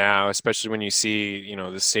bad now, especially when you see,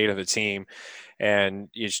 the state of the team. And,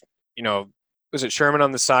 was it Sherman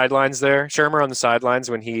on the sidelines there? Shermer on the sidelines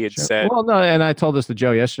when he had said... Well, no, and I told this to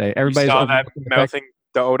Joe yesterday. Everybody's saw that mouthing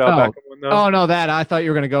the Odell Beckham one, though? Oh, no, that. I thought you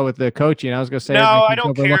were going to go with the coaching. I was going to say... No, I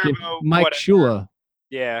don't care about Mike Shula.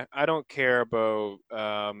 Yeah, I don't care about,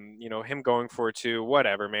 him going for it too.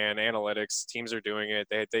 Whatever, man. Analytics, teams are doing it.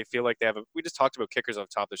 They feel like they have we just talked about kickers off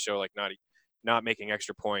top of the show, like not making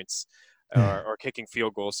extra points. Or kicking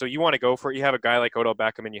field goals. So you want to go for it. You have a guy like Odell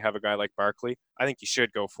Beckham and you have a guy like Barkley. I think you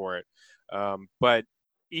should go for it. But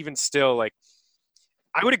even still, I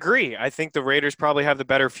would agree. I think the Raiders probably have the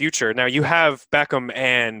better future. Now you have Beckham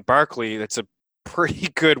and Barkley. That's a pretty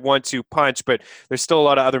good 1-2 punch, but there's still a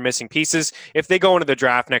lot of other missing pieces. If they go into the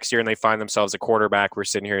draft next year and they find themselves a quarterback, we're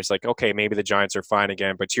sitting here, it's like, okay, maybe the Giants are fine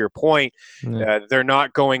again. But to your point, they're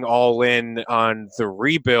not going all in on the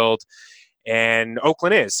rebuild. And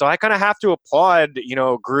Oakland is. So I kind of have to applaud,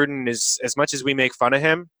 Gruden as much as we make fun of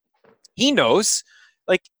him. He knows,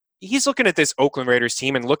 he's looking at this Oakland Raiders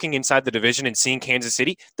team and looking inside the division and seeing Kansas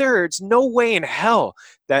City. There's no way in hell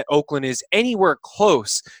that Oakland is anywhere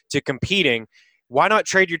close to competing. Why not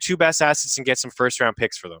trade your 2 best assets and get some first-round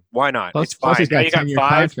picks for them? Why not? It's fine. He's got 10-year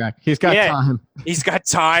contract. He's got time. He's got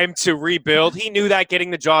time to rebuild. He knew that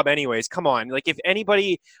getting the job anyways. Come on. If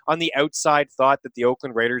anybody on the outside thought that the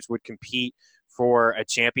Oakland Raiders would compete for a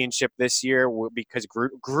championship this year, because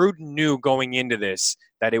Gruden knew going into this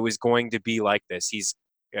that it was going to be like this. He's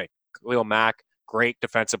Khalil Mack, great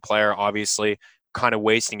defensive player, obviously, kind of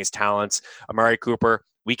wasting his talents. Amari Cooper,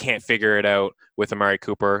 we can't figure it out with Amari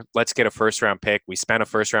Cooper. Let's get a first-round pick. We spent a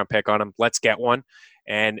first-round pick on him. Let's get one.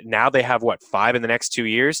 And now they have, 5 in the next 2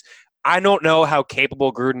 years? I don't know how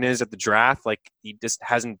capable Gruden is at the draft. He just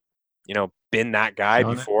hasn't, been that guy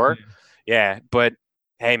before. Yeah, but,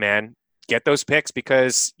 hey, man, get those picks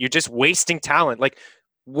because you're just wasting talent.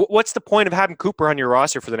 What's the point of having Cooper on your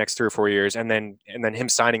roster for the next 3 or 4 years and then him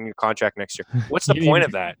signing a contract next year? What's the point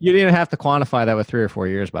of that? You didn't have to quantify that with 3 or 4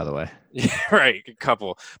 years, by the way. Yeah, right, a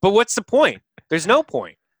couple. But what's the point? There's no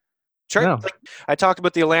point. No. I talked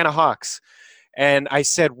about the Atlanta Hawks. And I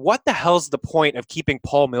said, what the hell's the point of keeping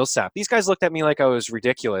Paul Millsap? These guys looked at me like I was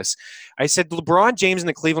ridiculous. I said, LeBron James and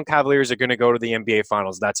the Cleveland Cavaliers are going to go to the NBA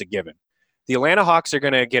Finals. That's a given. The Atlanta Hawks are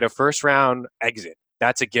going to get a first-round exit.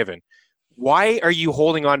 That's a given. Why are you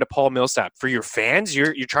holding on to Paul Millsap? For your fans?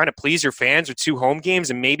 You're trying to please your fans with 2 home games,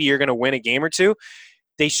 and maybe you're going to win a game or 2?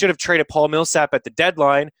 They should have traded Paul Millsap at the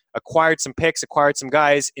deadline, acquired some picks, acquired some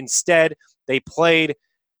guys. Instead, they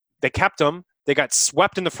kept him. They got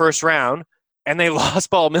swept in the first round, and they lost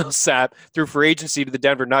Paul Millsap through free agency to the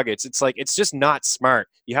Denver Nuggets. It's just not smart.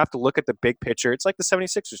 You have to look at the big picture. It's like the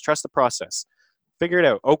 76ers. Trust the process. Figure it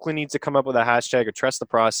out. Oakland needs to come up with a hashtag of trust the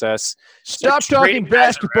process. Stop talking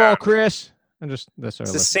basketball, Chris. It's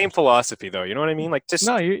the same philosophy, though. You know what I mean? Like, just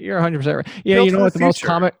no, you're 100% right. Yeah, you know what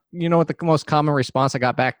the most common response I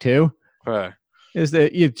got back to is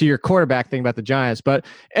to your quarterback thing about the Giants,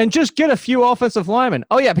 and just get a few offensive linemen.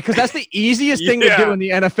 Oh yeah, because that's the easiest thing to do in the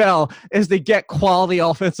NFL is to get quality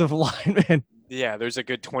offensive linemen. Yeah, there's a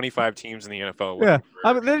good 25 teams in the NFL. Yeah,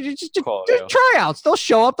 I mean, just tryouts. They'll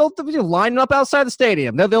show up. They'll line up outside the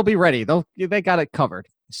stadium. They'll be ready. They got it covered.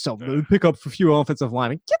 So pick up a few offensive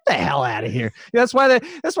linemen. Get the hell out of here. Yeah,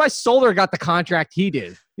 that's why Soler got the contract he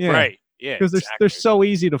did. Yeah. Right. Yeah. Because they're so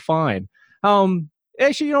easy to find.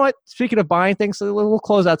 Actually, you know what? Speaking of buying things, we'll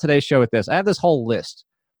close out today's show with this. I have this whole list,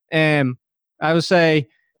 and I would say,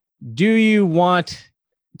 do you want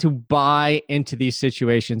to buy into these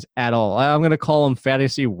situations at all? I'm going to call them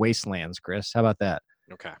fantasy wastelands, Chris. How about that?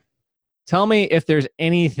 Okay. Tell me if there's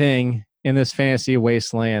anything in this fantasy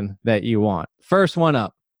wasteland that you want. First one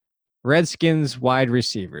up, Redskins wide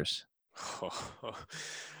receivers.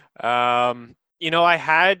 I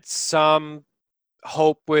had some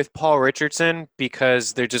hope with Paul Richardson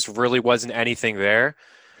because there just really wasn't anything there.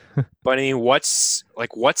 But I mean, what's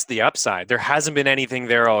the upside? There hasn't been anything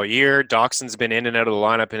there all year. Doxson's been in and out of the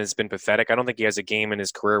lineup and it's been pathetic. I don't think he has a game in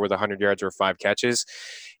his career with 100 yards or 5 catches.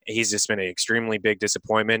 He's just been an extremely big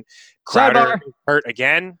disappointment. Crowder hurt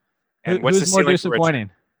again. And what's who's more disappointing?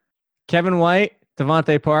 Kevin White,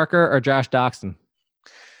 Devontae Parker, or Josh Doxson?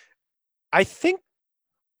 I think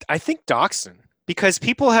Doxson, because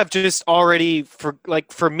people have just already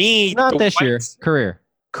for me. Not this year. Career.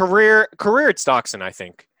 It's Doxson, I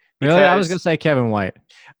think. Really? I was going to say Kevin White.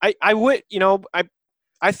 I would,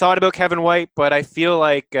 I thought about Kevin White, but I feel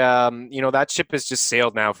like, that ship has just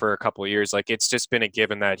sailed now for a couple of years. Like, it's just been a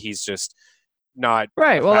given that he's just not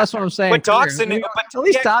right. Well, that's what I'm saying. But Doxson, at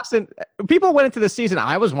least Doxson, people went into the season.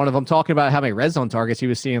 I was one of them talking about how many red zone targets he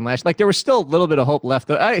was seeing last. Like, there was still a little bit of hope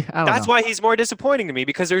left. I don't know. That's why he's more disappointing to me,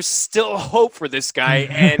 because there's still hope for this guy,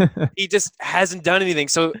 and he just hasn't done anything.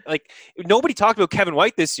 So, nobody talked about Kevin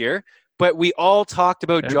White this year. But we all talked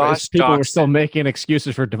about Josh Doxson. People were still making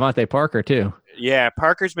excuses for Devontae Parker too. Yeah,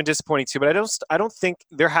 Parker's been disappointing too. But I don't think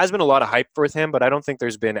there has been a lot of hype with him. But I don't think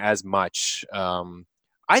there's been as much.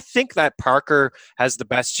 I think that Parker has the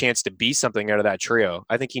best chance to be something out of that trio.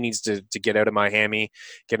 I think he needs to get out of Miami,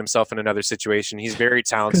 get himself in another situation. He's very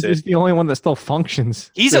talented. He's the only one that still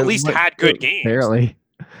functions. He's at least had good games. Barely.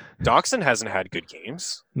 Doxson hasn't had good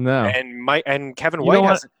games. No. And Kevin White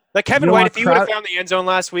hasn't. Like Kevin White, if he would have found the end zone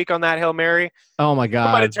last week on that Hail Mary, oh my God,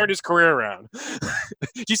 he might have turned his career around.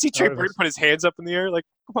 Did you see Trey Burton put his hands up in the air? Like,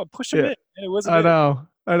 come on, push him in. And it wasn't.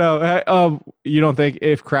 I know. You don't think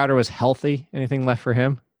if Crowder was healthy, anything left for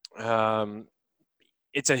him?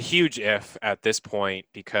 It's a huge if at this point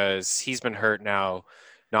because he's been hurt now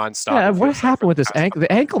nonstop. Yeah, what happened with this ankle?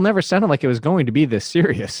 The ankle never sounded like it was going to be this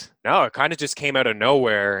serious. No, it kind of just came out of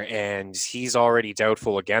nowhere, and he's already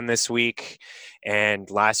doubtful again this week. And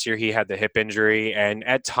last year he had the hip injury, and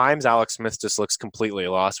at times Alex Smith just looks completely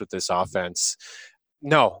lost with this offense.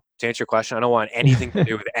 No, to answer your question, I don't want anything to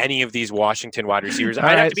do with any of these Washington wide receivers.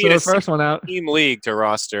 I'd have to be in a first one out team league to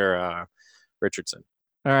roster Richardson.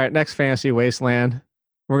 All right, next fantasy wasteland.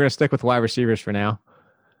 We're going to stick with wide receivers for now.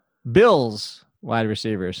 Bills wide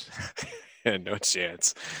receivers. No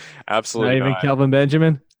chance. Absolutely not. Even Kelvin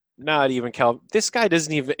Benjamin? Not even Kelvin. This guy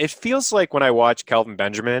doesn't even – it feels like when I watch Kelvin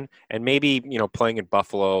Benjamin, and maybe, playing in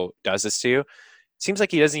Buffalo does this to you, it seems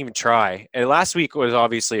like he doesn't even try. And last week was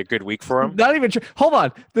obviously a good week for him. Not even – hold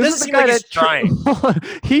on. This is the guy that's trying.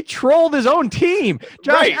 He trolled his own team.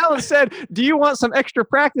 Josh Allen said, do you want some extra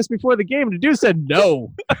practice before the game? And the dude said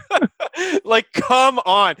no. Come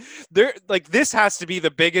on. This has to be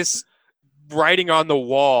the biggest writing on the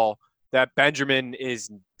wall that Benjamin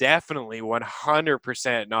is definitely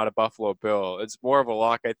 100% not a Buffalo Bill. It's more of a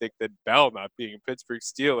lock, I think, than Bell not being a Pittsburgh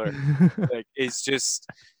Steeler. It's just,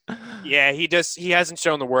 yeah, he hasn't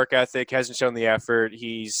shown the work ethic, hasn't shown the effort.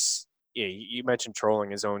 He's yeah, you mentioned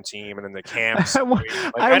trolling his own team and then the camps. I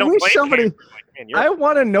don't wish blame somebody. Cam. Like, man, I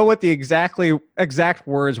want to know what the exact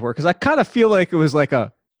words were because I kind of feel like it was like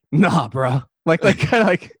a nah, bro. Like kind of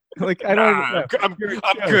like I don't.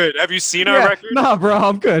 I'm good. Have you seen our record? Nah, bro,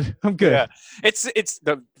 I'm good. Yeah, it's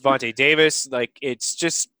the Vontae Davis. Like it's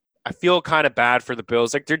just I feel kind of bad for the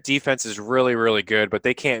Bills. Like their defense is really really good, but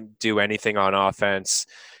they can't do anything on offense.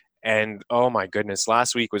 And oh my goodness,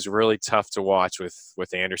 last week was really tough to watch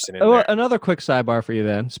with Anderson in there. Another quick sidebar for you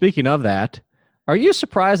then. Speaking of that, are you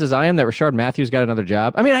surprised as I am that Rashard Matthews got another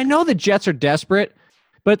job? I mean, I know the Jets are desperate,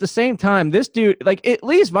 but at the same time, this dude, like at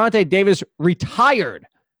least Vontae Davis retired.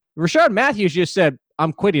 Rashard Matthews just said,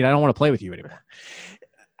 I'm quitting. I don't want to play with you anymore.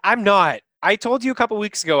 I'm not. I told you a couple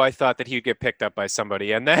weeks ago I thought that he would get picked up by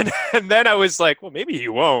somebody, and then I was like, well, maybe he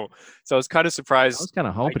won't. So I was kind of surprised. I was kind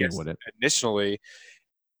of hoping he wouldn't initially.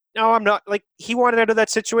 No, I'm not. Like he wanted out of that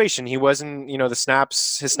situation. He wasn't. The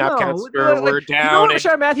snaps. His snap counts were down. You know what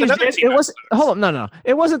Rashard Matthews did? It wasn't. Hold on, no.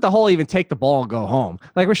 It wasn't the whole even take the ball and go home.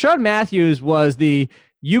 Like Rashard Matthews was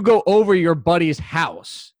you go over your buddy's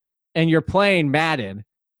house and you're playing Madden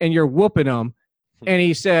and you're whooping him, and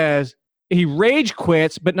he says he rage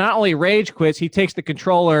quits, but not only rage quits, he takes the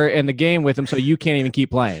controller and the game with him, so you can't even keep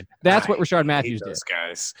playing. That's what Rashard Matthews did. Those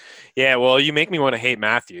guys. Yeah, well, you make me want to hate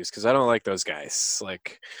Matthews because I don't like those guys.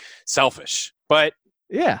 Like, selfish. But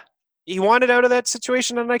yeah, he wanted out of that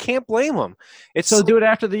situation, and I can't blame him. So do it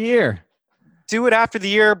after the year. Do it after the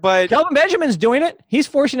year, but Kelvin Benjamin's doing it. He's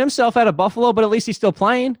forcing himself out of Buffalo, but at least he's still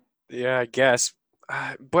playing. Yeah, I guess.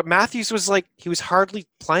 But Matthews was like he was hardly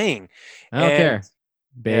playing. I don't care.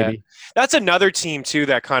 Baby. Yeah. That's another team too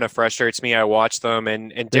that kind of frustrates me. I watch them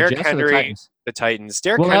and Derrick Henry, the Titans.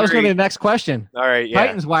 Derrick Henry. That was going to be the next question. All right, yeah.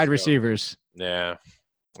 Titans wide receivers. Yeah,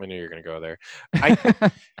 I knew you were going to go there.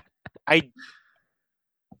 I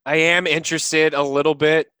am interested a little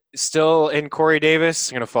bit still in Corey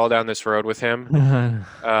Davis. I'm going to fall down this road with him.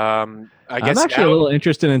 I guess I'm actually a little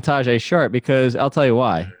interested in Tajay Sharp because I'll tell you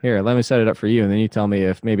why. Here, let me set it up for you, and then you tell me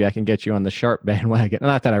if maybe I can get you on the Sharp bandwagon.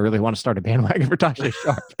 Not that I really want to start a bandwagon for Tajay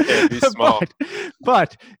Sharp. Be small.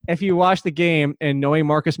 But if you watch the game and knowing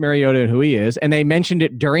Marcus Mariota and who he is, and they mentioned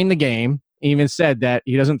it during the game, even said that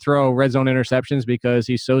he doesn't throw red zone interceptions because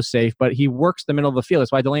he's so safe, but he works the middle of the field.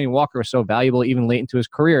 That's why Delaney Walker is so valuable even late into his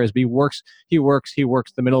career, is he works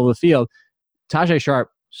the middle of the field. Tajay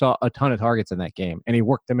Sharp saw a ton of targets in that game, and he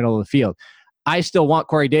worked the middle of the field. I still want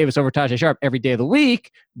Corey Davis over Tajay Sharp every day of the week,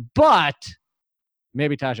 but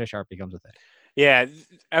maybe Tajay Sharp becomes a thing. Yeah,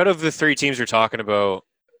 out of the three teams we're talking about,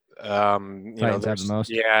 Titans have the most.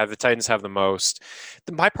 Yeah, the Titans have the most.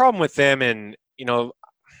 My problem with them, and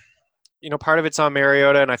part of it's on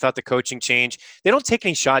Mariota, and I thought the coaching change. They don't take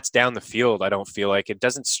any shots down the field. I don't feel like it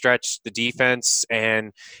doesn't stretch the defense,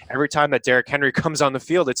 and every time that Derrick Henry comes on the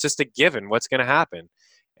field, it's just a given. What's going to happen?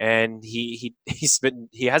 And he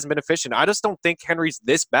hasn't been efficient. I just don't think Henry's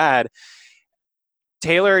this bad.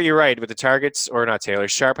 Taylor, you're right with the targets, or not Taylor.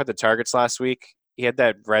 Sharp had the targets last week. He had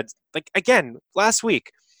that last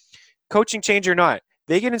week. Coaching change or not,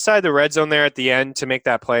 they get inside the red zone there at the end to make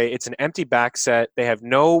that play. It's an empty back set. They have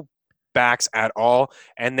no backs at all,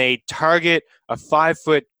 and they target a 5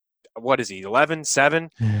 foot. What is he?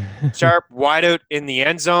 11-7, Sharp wide out in the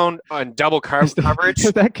end zone on double coverage.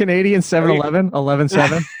 Is that Canadian 7-11?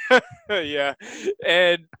 11-7? Yeah.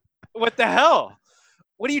 And what the hell?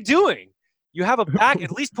 What are you doing? You have a back.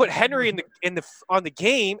 At least put Henry on the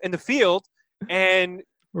game in the field. And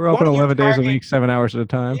we're open 11 days a week, 7 hours at a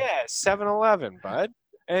time. Yeah, 7-11, bud.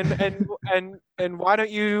 And why don't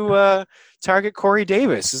you target Corey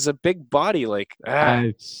Davis? Is a big body like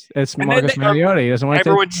it's Marcus Mariota. He doesn't want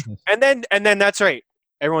to. And then that's right.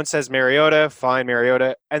 Everyone says Mariota, fine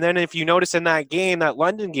Mariota. And then if you notice in that game, that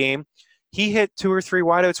London game, he hit 2 or 3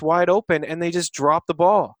 wideouts wide open, and they just dropped the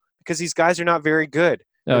ball because these guys are not very good.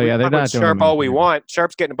 Oh yeah, they're not doing Sharp all we want.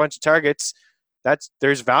 Sharp's getting a bunch of targets.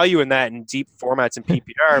 There's value in that in deep formats in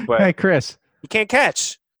PPR, but hey Chris, you can't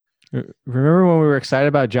catch. Remember when we were excited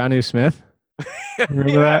about Jonnu Smith?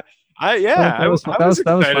 Remember that? I was excited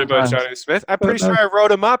about Jonnu Smith. I'm pretty sure I wrote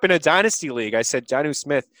him up in a dynasty league. I said, Jonnu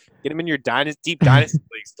Smith, get him in your deep dynasty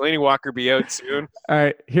leagues. Delaney Walker be out soon. All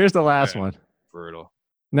right, here's the last one. Brutal.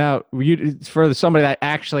 Now, for somebody that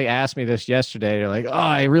actually asked me this yesterday, they're like,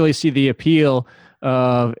 I really see the appeal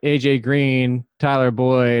of AJ Green, Tyler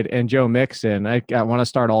Boyd, and Joe Mixon. I want to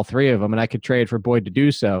start all three of them, and I could trade for Boyd to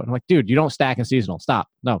do so. And I'm like, dude, you don't stack in seasonal. Stop.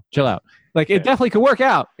 No, chill out. Like, it definitely could work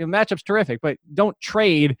out. The matchup's terrific, but don't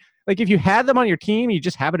trade. Like, if you had them on your team, you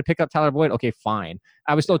just happen to pick up Tyler Boyd, okay, fine.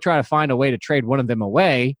 I would still try to find a way to trade one of them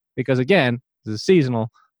away because, again, this is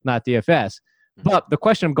seasonal, not DFS. But the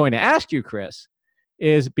question I'm going to ask you, Chris,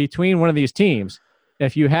 is between one of these teams.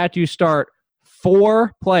 If you had to start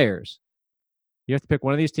 4 players, you have to pick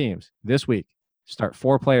one of these teams this week. Start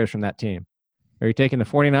 4 players from that team. Are you taking the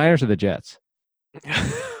 49ers or the Jets?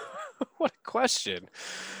 What a question.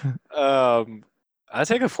 I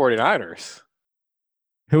take the 49ers.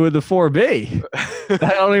 Who would the 4 be? I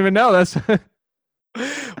don't even know. That's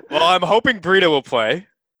Well, I'm hoping Breida will play.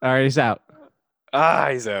 all right. He's out.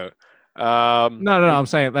 He's out. No. I'm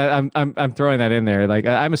saying that I'm throwing that in there. Like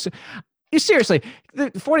you seriously,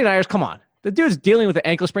 the 49ers. Come on, the dude's dealing with the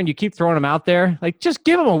ankle sprain. You keep throwing him out there. Like, just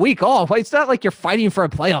give him a week off. Like, it's not like you're fighting for a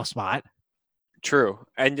playoff spot. True,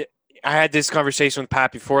 and I had this conversation with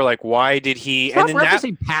Pat before. Like, why did he? Stop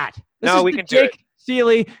referencing Pat. This is we can Jake do it.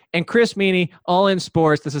 Seeley and Chris Meany, all in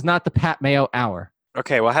sports. This is not the Pat Mayo hour.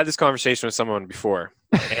 Okay, well, I had this conversation with someone before,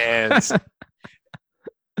 and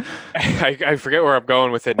I forget where I'm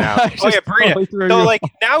going with it now. Breida. So like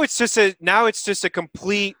now it's just a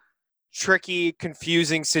complete tricky,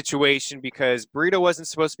 confusing situation because Breida wasn't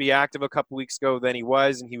supposed to be active a couple weeks ago. Then he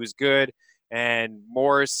was, and he was good. And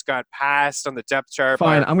Morris got passed on the depth chart.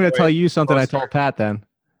 Fine, I'm going to tell you something I told Pat then.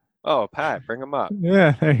 Oh, Pat, bring him up.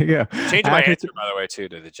 Yeah, there you go. Change my answer, by the way, too,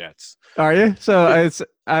 to the Jets. Are you? So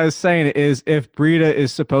I was saying is if Breida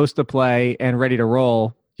is supposed to play and ready to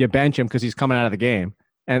roll, you bench him because he's coming out of the game.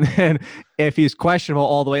 And then if he's questionable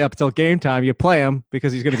all the way up until game time, you play him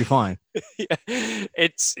because he's going to be fine.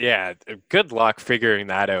 Good luck figuring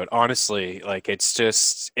that out. Honestly, like it's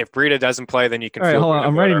just if Breida doesn't play, then you can. All right, hold on.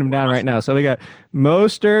 I'm writing them down right now. So we got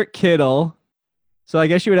Mostert, Kittle. So I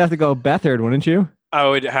guess you would have to go Beathard, wouldn't you? I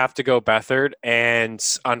would have to go Beathard, and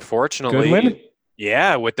unfortunately, Goodwin?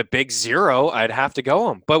 Yeah, with the big 0, I'd have to go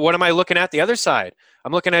him. But what am I looking at the other side?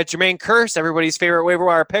 I'm looking at Jermaine Kearse, everybody's favorite waiver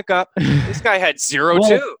wire pickup. This guy had 0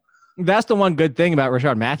 too. That's the one good thing about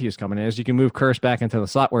Rashard Matthews coming in is you can move Kearse back into the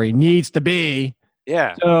slot where he needs to be.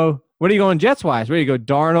 Yeah. So what are you going Jets-wise? Where do you go?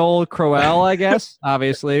 Darnold, Crowell, I guess,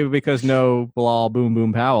 obviously, because no Bilal, Boom,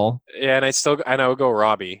 Boom, Powell. Yeah, and I would go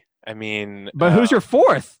Robbie. I mean. But who's your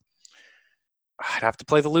 4th? I'd have to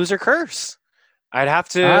play the loser Kearse. I'd have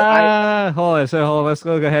to. Hold on. Let's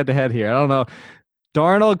go head to head here. I don't know.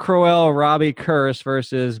 Darnold, Crowell, Robbie, Kearse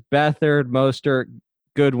versus Beathard, Mostert,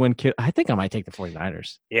 Goodwin, Kittle. I think I might take the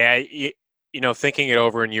 49ers. Yeah, thinking it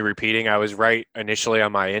over and you repeating, I was right initially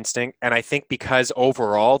on my instinct. And I think because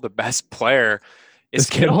overall the best player is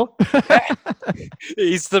Kittle.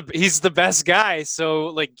 He's the best guy. So,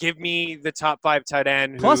 like, give me the top 5 tight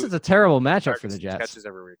end. Plus, it's a terrible matchup for the Jets. Catches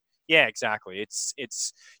every week. Yeah, exactly. It's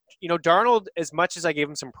Darnold, as much as I gave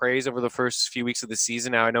him some praise over the first few weeks of the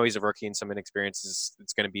season, now I know he's a rookie and some inexperience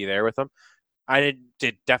is going to be there with him. I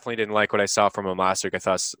definitely didn't like what I saw from him last week. I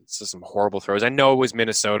thought some horrible throws. I know it was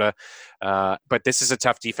Minnesota, but this is a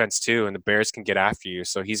tough defense too, and the Bears can get after you.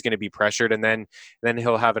 So he's going to be pressured, and then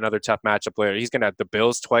he'll have another tough matchup later. He's going to have the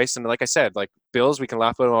Bills twice, and like I said, like Bills, we can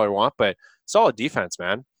laugh at them all we want, but solid defense,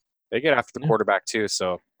 man. They get after the quarterback too,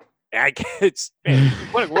 so.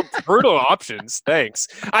 What brutal options. Thanks.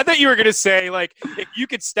 I thought you were going to say, like, if you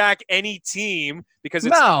could stack any team because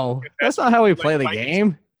it's no, that's not how we play the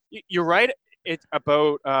game. You're right.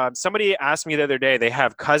 Somebody asked me the other day, they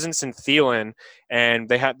have Cousins and Thielen, and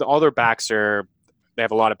they have all their backs they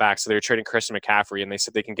have a lot of backs, so they're trading Christian McCaffrey, and they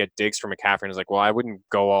said they can get Diggs from McCaffrey, and I was like, well, I wouldn't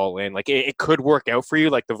go all in. Like, it could work out for you.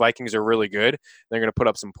 Like, the Vikings are really good. They're going to put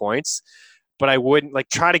up some points. But I wouldn't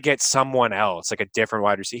try to get someone else, like a different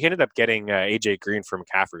wide receiver. He ended up getting AJ Green from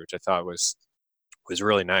McCaffrey, which I thought was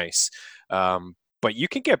really nice. But you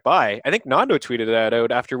can get by. I think Nando tweeted that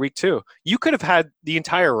out after week 2. You could have had the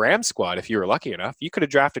entire Rams squad if you were lucky enough. You could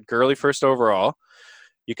have drafted Gurley first overall.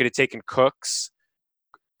 You could have taken Cooks,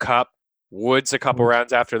 Kupp, Woods a couple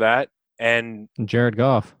rounds after that, and Jared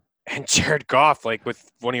Goff. Like with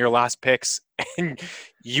one of your last picks, and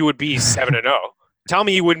you would be 7-0. Tell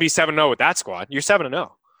me you wouldn't be 7-0 with that squad. You're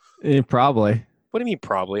 7-0. Probably. What do you mean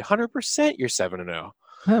probably? 100% you're 7-0.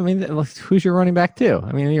 I mean, who's your running back too?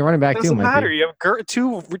 I mean, your running back doesn't too matter. Might be. You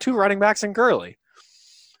have two running backs and Gurley.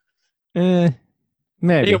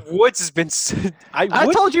 Maybe. Woods has been.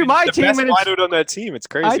 I told you my team. Best wideout on that team. It's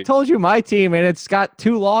crazy. I told you my team, and it's got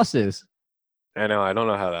 2 losses. I know. I don't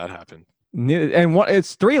know how that happened. And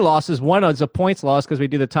it's 3 losses. One is a points loss because we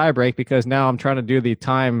do the tie break because now I'm trying to do the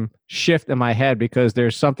time shift in my head because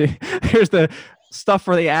there's something. There's the stuff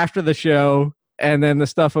for the after the show, and then the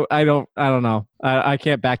stuff I don't know. I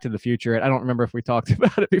can't back to the future. I don't remember if we talked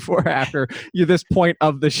about it before or after this point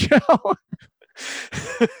of the show.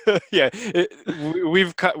 Yeah,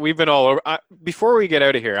 we've been all over. Before we get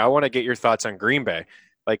out of here, I want to get your thoughts on Green Bay.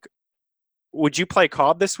 Like, would you play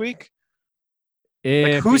Cobb this week?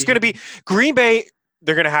 Who's going to be Green Bay?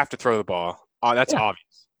 They're going to have to throw the ball. Oh, that's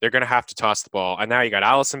obvious. They're going to have to toss the ball. And now you got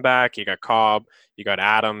Allison back. You got Cobb. You got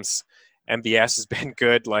Adams. MVS has been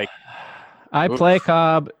good. Like, I play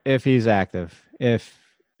Cobb if he's active. If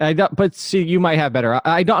I don't, but see, you might have better.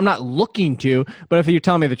 I'm not looking to. But if you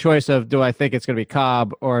tell me the choice of do I think it's going to be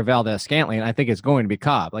Cobb or Valdez-Scantling, I think it's going to be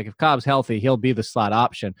Cobb. Like if Cobb's healthy, he'll be the slot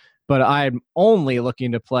option. But I'm only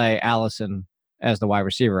looking to play Allison as the wide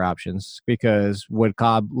receiver options because would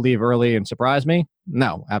Cobb leave early and surprise me?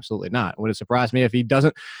 No, absolutely not. Would it surprise me if he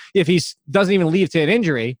doesn't even leave to an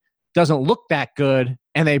injury, doesn't look that good,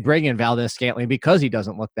 and they bring in Valdez-Scantling because he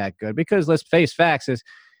doesn't look that good? Because let's face facts, is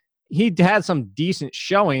he had some decent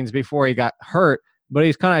showings before he got hurt, but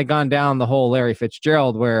he's kind of gone down the whole Larry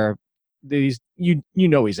Fitzgerald where he's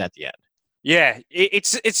at the end. Yeah,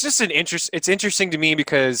 it's just it's interesting to me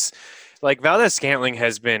because like Valdez-Scantling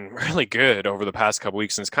has been really good over the past couple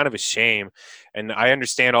weeks, and it's kind of a shame. And I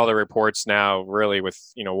understand all the reports now, really, with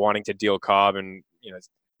wanting to deal Cobb, and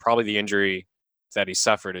probably the injury that he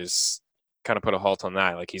suffered is kind of put a halt on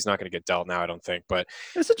that. Like he's not going to get dealt now, I don't think. But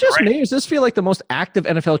is it just me? Does this feel like the most active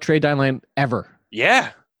NFL trade deadline ever? Yeah,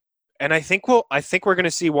 and I think we're going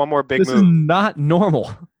to see one more big move. This is not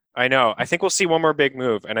normal. I know. I think we'll see one more big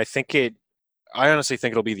move, and I honestly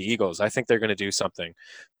think it'll be the Eagles. I think they're going to do something.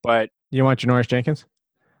 But you want Janoris Jenkins?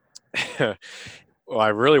 Well, I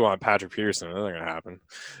really want Patrick Peterson. That's not going to happen.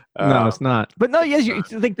 No, it's not. But no,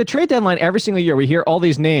 yes, like the trade deadline every single year, we hear all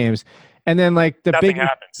these names, and then like nothing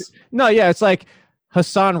happens. No, yeah, it's like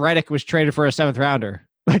Hassan Reddick was traded for a 7th rounder.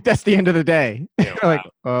 Like that's the end of the day. Yeah, wow.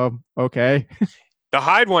 Like, okay. The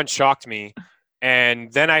Hyde one shocked me.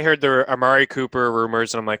 And then I heard the Amari Cooper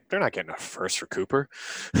rumors, and I'm like, they're not getting a first for Cooper.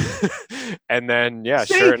 And then,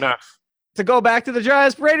 sure enough. To go back to the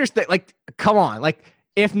Giants Raiders thing, like, come on. Like,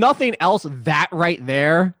 if nothing else, that right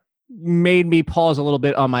there made me pause a little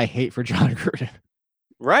bit on my hate for John Gruden.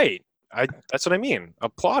 Right. That's what I mean.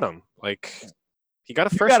 Applaud him. Like, he got a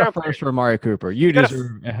first round first for Amari Cooper. You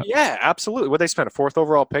deserve. Yeah, absolutely. What they spent a 4th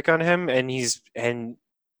overall pick on him, and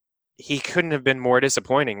he couldn't have been more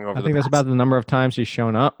disappointing over I think that's about the number of times he's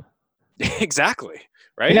shown up. Exactly.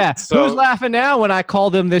 Right? Yeah. So, who's laughing now when I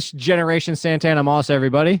called him this generation Santana Moss,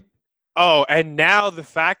 everybody? Oh, and now the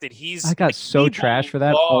fact that I got so trashed for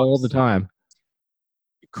that all the time.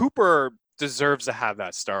 Cooper deserves to have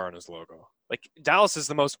that star on his logo. Like, Dallas is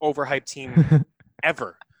the most overhyped team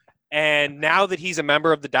ever. And now that he's a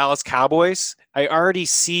member of the Dallas Cowboys, I already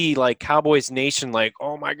see like Cowboys Nation, like,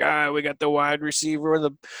 oh my God, we got the wide receiver,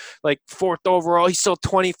 the 4th overall. He's still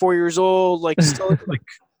 24 years old. Like, still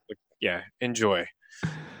yeah, enjoy.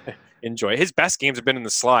 His best games have been in the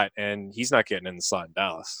slot, and he's not getting in the slot in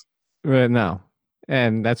Dallas. No.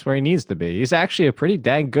 And that's where he needs to be. He's actually a pretty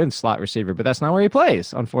dang good slot receiver, but that's not where he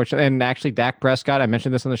plays, unfortunately. And actually, Dak Prescott, I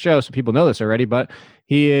mentioned this on the show, so people know this already, but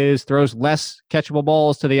he throws less catchable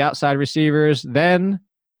balls to the outside receivers than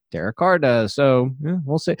Derek Carr does. So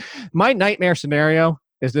we'll see. My nightmare scenario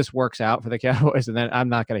is this works out for the Cowboys, and then I'm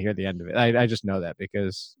not going to hear the end of it. I just know that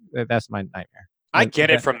because that's my nightmare. I get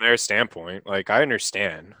it from their standpoint. Like, I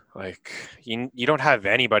understand. Like, you don't have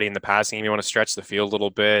anybody in the passing game. You want to stretch the field a little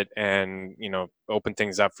bit and, open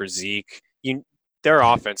things up for Zeke. Their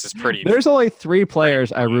offense is pretty. There's only 3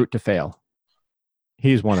 players I root to fail.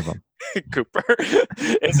 He's one of them. Cooper.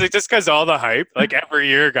 Is it just because all the hype? Like, every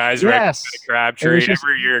year, guys, yes. Right? Crab trade.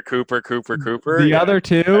 Every year, Cooper. The other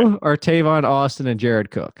 2 are Tavon Austin and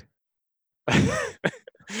Jared Cook.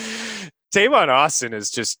 Tavon Austin is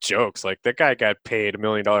just jokes. Like, that guy got paid $1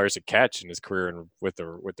 million a catch in his career with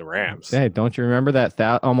the Rams. Hey, don't you remember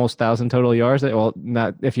that almost 1,000 total yards? Well,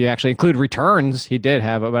 not if you actually include returns, he did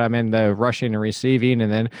have it. But I mean the rushing and receiving, and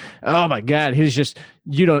then oh my God, he's just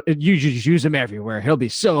you just use him everywhere. He'll be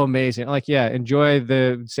so amazing. Like, yeah, enjoy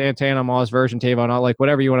the Santana Moss version, Tavon, like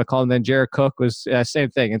whatever you want to call him. Then Jared Cook was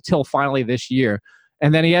same thing until finally this year,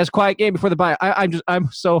 and then he has a quiet game before the bye. I'm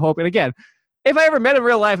so hoping again. If I ever met him in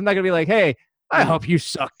real life, I'm not gonna be like, "Hey, I hope you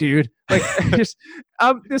suck, dude." Like,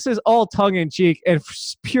 this is all tongue in cheek and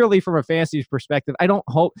purely from a fantasy perspective. I don't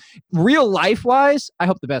hope real life wise. I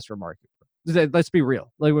hope the best for Mark. Let's be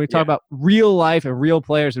real. Like when we talk about real life and real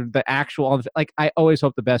players and the actual, like I always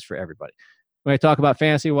hope the best for everybody. When I talk about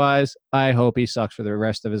fantasy wise, I hope he sucks for the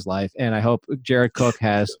rest of his life, and I hope Jared Cook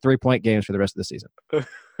has 3-point games for the rest of the season.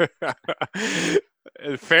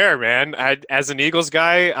 Fair, man. As an Eagles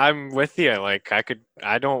guy, I'm with you. Like,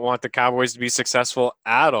 I don't want the Cowboys to be successful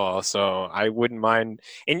at all, so I wouldn't mind.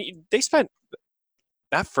 And they spent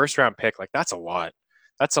that 1st round pick. Like, that's a lot.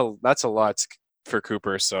 That's a lot for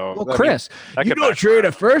Cooper. So, well, Chris, you don't trade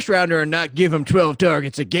a 1st rounder and not give him 12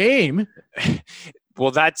 targets a game.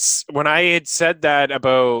 Well, that's when I had said that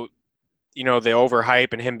about the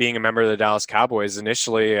overhype and him being a member of the Dallas Cowboys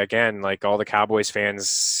initially, again, like all the Cowboys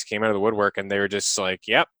fans came out of the woodwork and they were just like,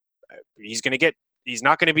 yep, he's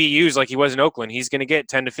not going to be used like he was in Oakland. He's going to get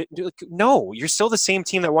 10 to 15. No, you're still the same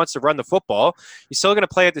team that wants to run the football. You're still going to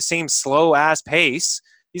play at the same slow ass pace.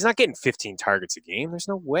 He's not getting 15 targets a game. There's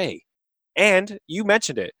no way. And you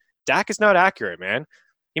mentioned it. Dak is not accurate, man.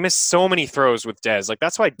 He missed so many throws with Dez. Like,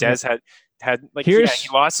 that's why Dez had like, he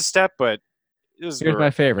lost a step, but here's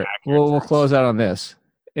my favorite. We'll close out on this.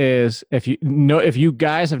 Is if you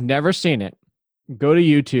guys have never seen it, go to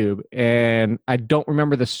YouTube, and I don't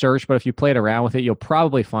remember the search, but if you played around with it, you'll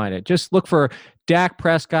probably find it. Just look for Dak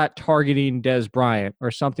Prescott targeting Dez Bryant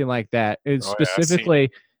or something like that. It's specifically,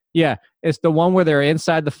 it's the one where they're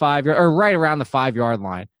inside the 5 yard or right around the 5 yard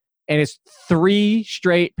line. And it's 3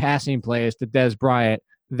 straight passing plays to Dez Bryant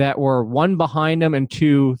that were one behind him and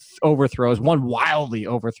 2 overthrows, one wildly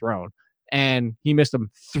overthrown. And he missed them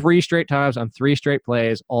 3 straight times on 3 straight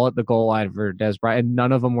plays, all at the goal line for Dez Bryant. And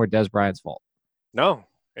none of them were Dez Bryant's fault. No,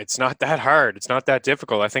 it's not that hard. It's not that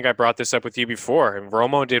difficult. I think I brought this up with you before. And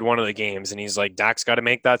Romo did one of the games, and he's like, Dak's got to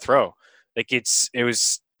make that throw. Like, it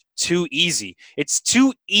was too easy. It's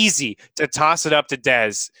too easy to toss it up to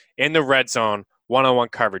Dez in the red zone, one-on-one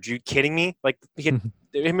coverage. Are you kidding me? Like, him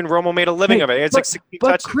and Romo made a living of it. It's like 60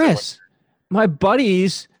 touchdowns. But Chris, my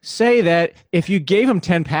buddies say that if you gave them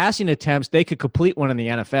 10 passing attempts, they could complete one in the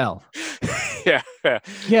NFL. Yeah.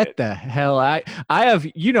 Get the hell out. I have,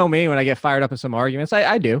 you know me, when I get fired up in some arguments,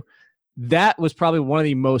 I do. That was probably one of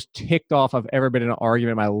the most ticked off I've ever been in an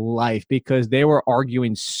argument in my life, because they were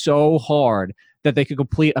arguing so hard that they could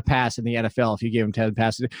complete a pass in the NFL if you gave them 10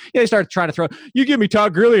 passes. They started trying to throw, you give me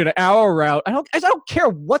Todd Gurley an hour route. I don't care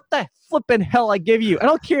what the flipping hell I give you. I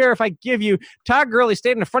don't care if I give you Todd Gurley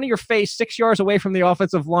standing in front of your face 6 yards away from the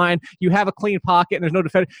offensive line. You have a clean pocket and there's no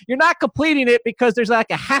defender. You're not completing it because there's like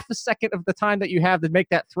a half a second of the time that you have to make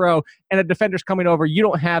that throw and a defender's coming over. You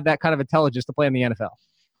don't have that kind of intelligence to play in the NFL.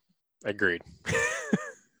 Agreed.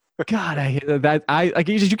 God, I hate that.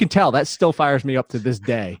 You can tell that still fires me up to this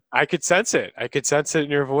day. I could sense it. I could sense it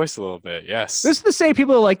in your voice a little bit. Yes. This is the same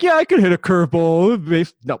people who are like, yeah, I could hit a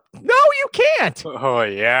curveball. No, you can't. Oh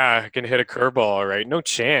yeah, I can hit a curveball. All right, no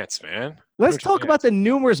chance, man. Let's talk about the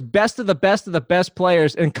numerous best of the best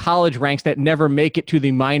players in college ranks that never make it to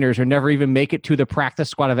the minors or never even make it to the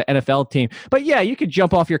practice squad of an NFL team. But yeah, you could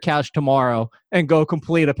jump off your couch tomorrow and go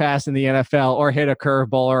complete a pass in the NFL or hit a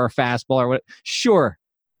curveball or a fastball or what. Sure.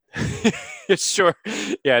 Sure.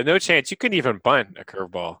 Yeah, no chance. You couldn't even bunt a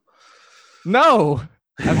curveball. No.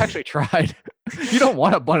 I've actually tried. You don't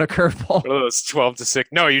want to bunt a curveball. Those 12-6.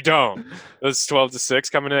 No, you don't. Those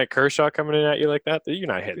 12-6 coming in at Kershaw coming in at you like that. You're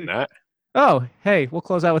not hitting that. Oh, hey, we'll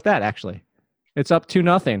close out with that, actually. It's up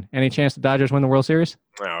 2-0. Any chance the Dodgers win the World Series?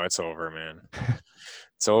 No, it's over, man.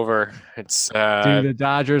 It's over. It's do the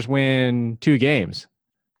Dodgers win 2 games?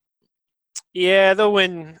 Yeah, they'll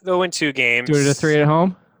win 2 games. 2-3 at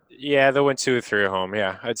home? Yeah, they'll win 2 or 3 at home.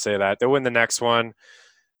 Yeah, I'd say that. They'll win the next one,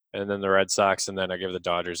 and then the Red Sox, and then I give the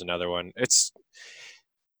Dodgers another one.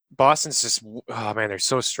 Boston's just, oh man, they're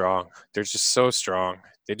so strong. They're just so strong.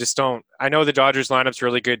 They just don't. I know the Dodgers lineup's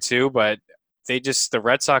really good too, but the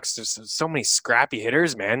Red Sox, there's so many scrappy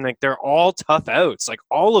hitters, man. Like, they're all tough outs, like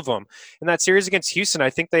all of them. In that series against Houston,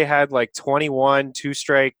 I think they had like 21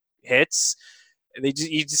 2-strike hits.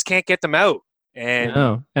 You just can't get them out. And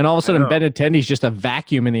all of a sudden, Benintendi's just a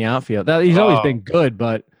vacuum in the outfield. He's always been good,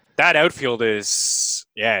 but that outfield is,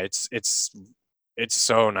 it's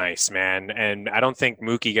so nice, man. And I don't think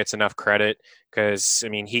Mookie gets enough credit because, I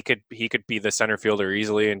mean, he could be the center fielder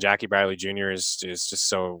easily, and Jackie Bradley Jr. is just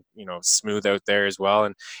so, smooth out there as well.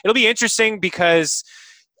 And it'll be interesting because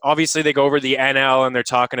obviously they go over the NL and they're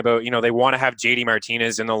talking about, they want to have JD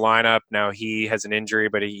Martinez in the lineup. Now he has an injury,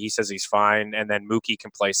 but he says he's fine. And then Mookie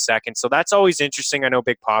can play second. So that's always interesting. I know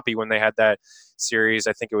Big Papi, when they had that series,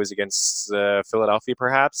 I think it was against Philadelphia,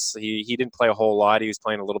 perhaps. He didn't play a whole lot. He was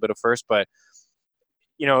playing a little bit of first, but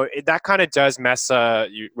that kind of does mess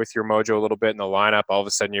with your mojo a little bit in the lineup. All of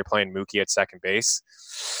a sudden you're playing Mookie at second base.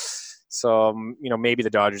 So, maybe the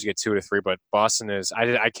Dodgers get 2 to 3, but Boston is,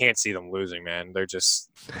 I can't see them losing, man. They're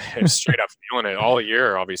just straight up feeling it all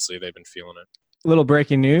year. Obviously, they've been feeling it. Little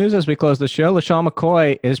breaking news as we close the show. LaShawn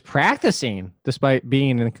McCoy is practicing despite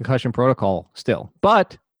being in the concussion protocol still.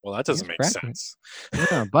 But, well, that doesn't make sense.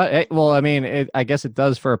 Yeah, but, I guess it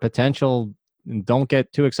does for a potential. Don't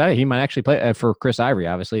get too excited. He might actually play for Chris Ivory,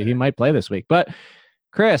 obviously. He might play this week. But,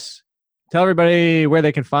 Chris, tell everybody where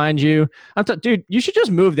they can find you. Dude, you should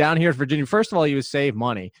just move down here to Virginia. First of all, you would save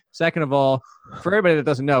money. Second of all, for everybody that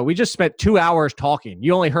doesn't know, we just spent 2 hours talking.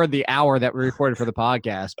 You only heard the hour that we recorded for the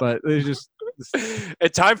podcast, but there's just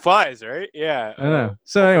And time flies, right? Yeah. I know.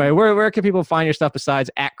 So anyway, where can people find your stuff besides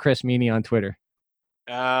at Chris Meany on Twitter?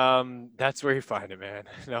 That's where you find it, man.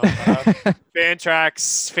 No,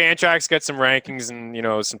 Fantrax gets some rankings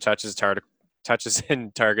and some touches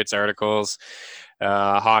and targets articles,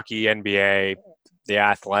 hockey, NBA, The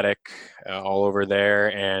Athletic, all over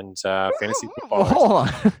there, and fantasy football. Hold on.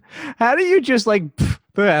 How do you just like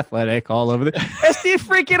The Athletic all over the? That's the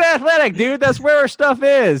freaking Athletic, dude. That's where our stuff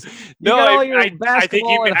is. I think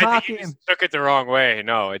you just took it the wrong way.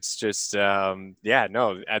 No, it's just at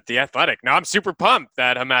The Athletic. No, I'm super pumped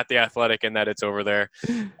that I'm at The Athletic and that it's over there.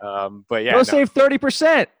 But yeah, save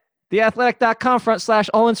 30%.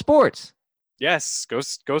 theathletic.com/all-in-sports. Yes, go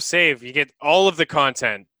save. You get all of the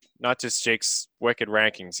content, not just Jake's wicked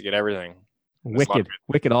rankings. You get everything. Wicked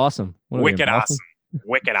awesome. Wicked awesome.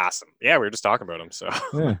 Wicked awesome. Yeah, we were just talking about him. So,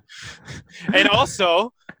 yeah. And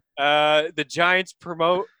also, the Giants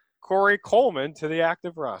promote Corey Coleman to the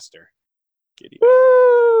active roster. Giddy.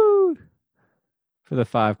 Woo! For the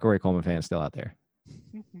 5 Corey Coleman fans still out there.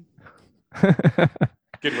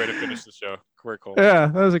 Good way to finish the show. Corey Coleman. Yeah,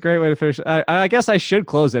 that was a great way to finish. I guess I should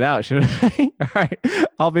close it out, shouldn't I? All right.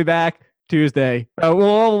 I'll be back Tuesday.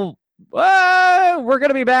 We're going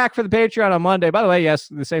to be back for the Patreon on Monday. By the way, yes,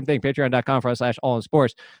 the same thing,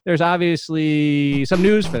 patreon.com/all-in-sports. There's obviously some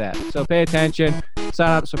news for that. So pay attention, sign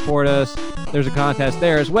up, support us. There's a contest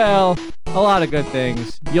there as well. A lot of good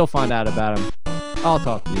things. You'll find out about them. I'll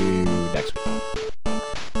talk to you next week.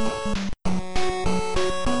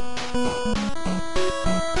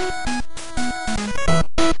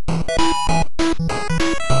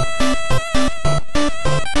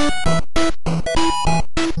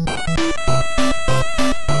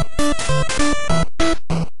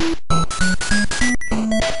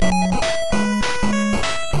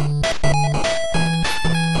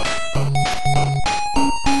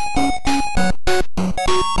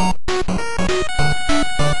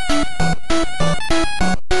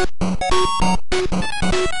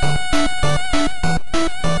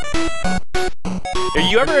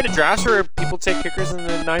 Drafts where people take kickers in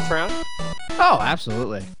the 9th round? Oh,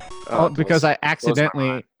 absolutely. Because I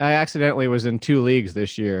accidentally was in 2 leagues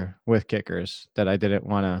this year with kickers that I didn't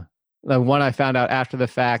want to. The one I found out after the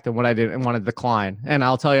fact, and what I didn't want to decline. And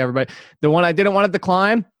I'll tell you, everybody, the one I didn't want to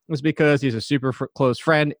decline was because he's a super close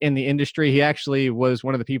friend in the industry. He actually was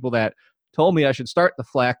one of the people that told me I should start the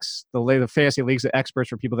Flex, the fantasy leagues of experts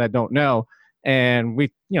for people that don't know. And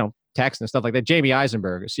we, text and stuff like that. Jamie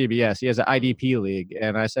Eisenberg at CBS, he has an IDP league.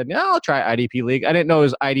 And I said, yeah, I'll try IDP league. I didn't know it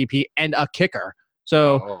was IDP and a kicker.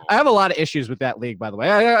 So I have a lot of issues with that league, by the way.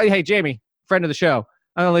 Hey, Jamie, friend of the show,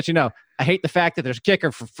 I'm going to let you know. I hate the fact that there's a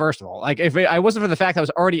kicker first of all. Like, if I wasn't for the fact I was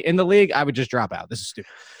already in the league, I would just drop out. This is stupid.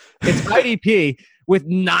 It's IDP with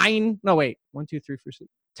 9 or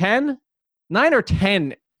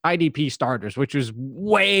 10 IDP starters, which is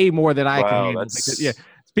way more than I can handle. It's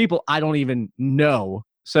people I don't even know.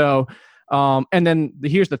 So, and then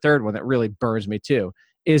here's the third one that really burns me too,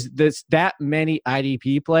 is that many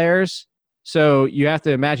IDP players. So you have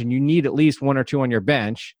to imagine you need at least 1 or 2 on your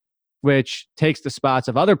bench, which takes the spots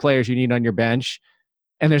of other players you need on your bench.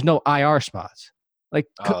 And there's no IR spots.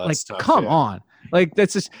 Come on. Like,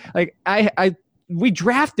 that's just like, we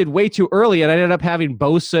drafted way too early and I ended up having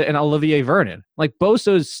Bosa and Olivier Vernon. Like,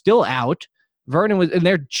 Bosa is still out. Vernon was, and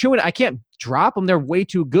they're chewing. I can't drop them. They're way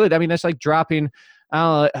too good. I mean, that's like dropping,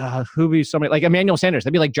 who'd be somebody like Emmanuel Sanders.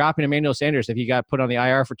 That'd be like dropping Emmanuel Sanders if he got put on the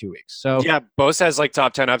IR for 2 weeks. So yeah, Bosa has like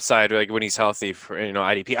top 10 upside, like when he's healthy for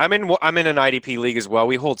IDP. I'm in an IDP league as well.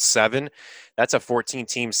 We hold 7. That's a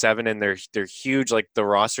 14-team 7, and they're huge. Like, the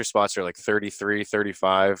roster spots are like 33,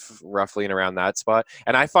 35, roughly, and around that spot.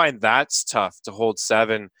 And I find that's tough to hold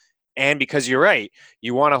 7. And because you're right,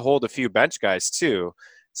 you want to hold a few bench guys too.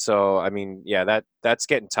 So I mean, yeah, that's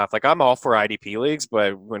getting tough. Like, I'm all for IDP leagues,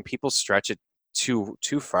 but when people stretch it too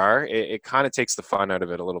far, it kind of takes the fun out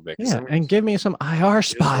of it a little bit. Yeah, and give me some IR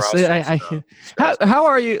spots. How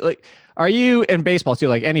are you? Like, are you in baseball too?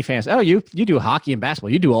 Like any fans? Oh, you do hockey and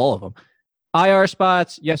basketball. You do all of them. IR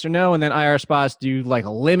spots, yes or no, and then IR spots. Do you like a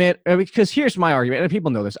limit? Because here's my argument, and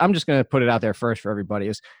people know this. I'm just going to put it out there first for everybody: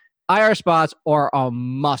 is IR spots are a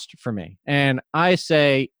must for me, and I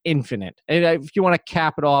say infinite. And if you want to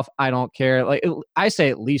cap it off, I don't care. Like, I say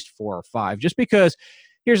at least 4 or 5, just because.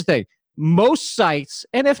 Here's the thing. Most sites,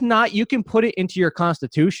 and if not, you can put it into your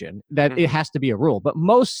constitution that it has to be a rule. But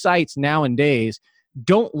most sites nowadays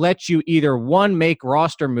don't let you either, one, make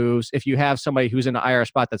roster moves if you have somebody who's in an IR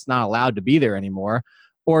spot that's not allowed to be there anymore,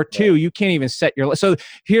 Or two, you can't even set your. So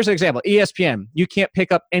here's an example: ESPN. You can't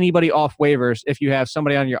pick up anybody off waivers if you have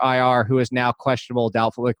somebody on your IR who is now questionable,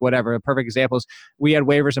 doubtful, like whatever. A perfect example is we had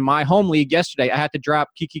waivers in my home league yesterday. I had to drop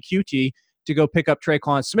Kiki QT to go pick up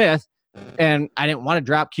Traquan Smith, and I didn't want to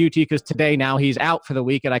drop QT because today now he's out for the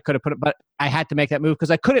week, and I could have put it, but I had to make that move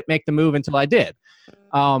because I couldn't make the move until I did.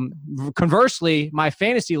 Conversely, my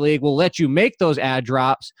fantasy league will let you make those ad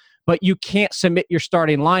drops, but you can't submit your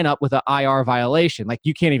starting lineup with an IR violation. Like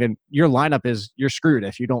you can't even, your lineup is, you're screwed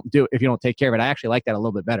if you don't take care of it. I actually like that a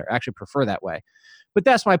little bit better. I actually prefer that way. But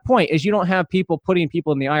that's my point, is you don't have people putting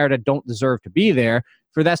people in the IR that don't deserve to be there.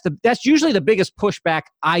 That's usually the biggest pushback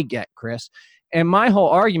I get, Chris. And my whole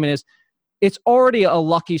argument is it's already a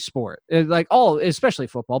lucky sport. Like especially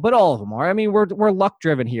football, but all of them are. I mean, we're luck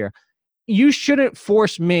driven here. You shouldn't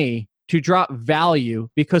force me to drop value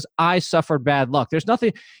because I suffered bad luck. There's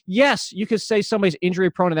nothing. Yes, you could say somebody's injury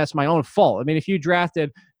prone and that's my own fault. I mean, if you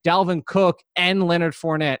drafted Dalvin Cook and Leonard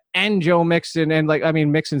Fournette and Joe Mixon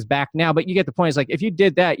and Mixon's back now, but you get the point. It's like if you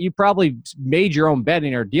did that, you probably made your own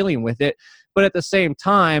betting or dealing with it. But at the same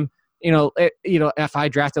time, if I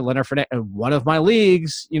drafted Leonard Fournette in one of my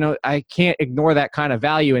leagues, I can't ignore that kind of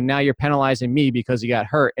value. And now you're penalizing me because he got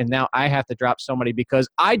hurt. And now I have to drop somebody because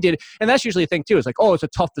I did. And that's usually the thing too. It's like, oh, it's a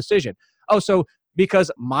tough decision. Oh, so because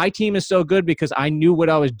my team is so good, because I knew what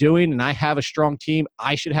I was doing and I have a strong team,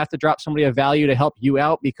 I should have to drop somebody of value to help you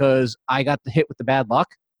out because I got hit with the bad luck.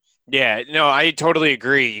 Yeah, no, I totally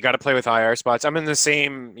agree. You got to play with IR spots. I'm in the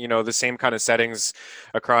same kind of settings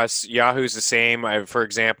across. Yahoo's the same. For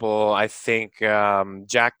example, I think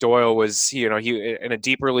Jack Doyle was, he in a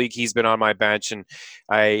deeper league, he's been on my bench, and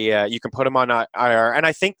you can put him on IR. And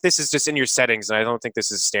I think this is just in your settings, and I don't think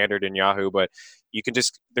this is standard in Yahoo, but you can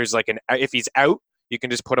just, there's like if he's out, you can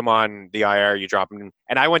just put him on the IR, you drop him.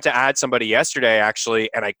 And I went to add somebody yesterday, actually,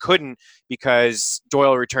 and I couldn't because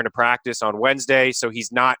Doyle returned to practice on Wednesday, so he's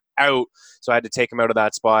not out. So I had to take him out of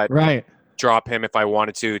that spot. Right. Drop him if I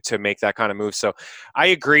wanted to make that kind of move. So I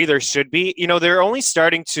agree there should be. They're only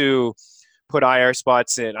starting to put IR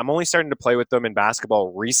spots in. I'm only starting to play with them in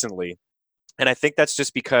basketball recently. And I think that's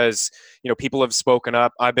just because, people have spoken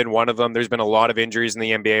up. I've been one of them. There's been a lot of injuries in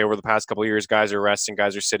the NBA over the past couple of years. Guys are resting,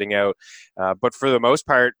 guys are sitting out. But for the most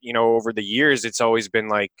part, over the years, it's always been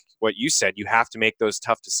like what you said. You have to make those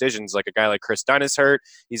tough decisions. Like a guy like Chris Dunn is hurt.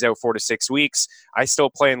 He's out 4 to 6 weeks. I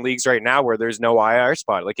still play in leagues right now where there's no IR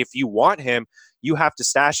spot. Like if you want him, you have to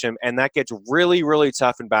stash him, and that gets really, really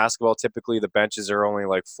tough in basketball. Typically, the benches are only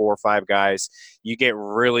like 4 or 5 guys. You get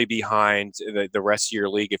really behind the rest of your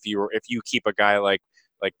league if you keep a guy like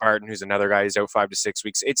Barton, who's another guy who's out 5 to 6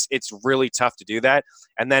 weeks. It's really tough to do that.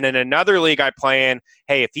 And then in another league I play in,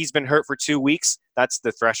 hey, if he's been hurt for 2 weeks, that's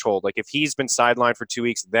the threshold. Like if he's been sidelined for 2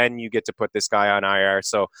 weeks, then you get to put this guy on IR.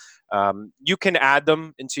 So you can add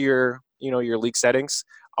them into your league settings.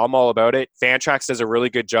 I'm all about it. Fantrax does a really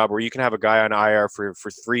good job where you can have a guy on IR for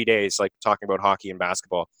 3 days, like talking about hockey and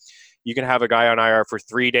basketball. You can have a guy on IR for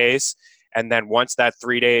 3 days, and then once that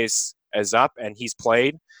 3 days is up and he's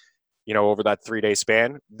played, over that 3-day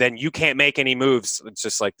span, then you can't make any moves. It's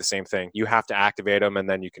just like the same thing. You have to activate them, and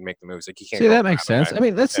then you can make the moves. Like you can't. See, that makes sense. I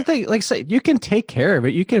mean, that's the thing. Like, say you can take care of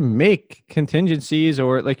it. You can make contingencies,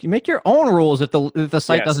 or like you make your own rules if the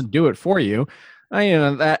site doesn't do it for you.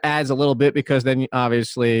 That adds a little bit because then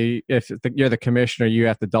obviously if you're the commissioner, you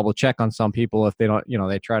have to double check on some people if they don't,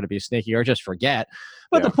 they try to be sneaky or just forget.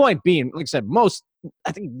 But the point being, like I said,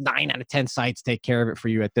 I think 9 out of 10 sites take care of it for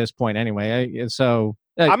you at this point anyway.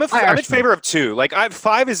 I'm in favor of 2. Like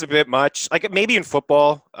 5 is a bit much. Like maybe in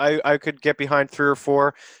football, I could get behind 3 or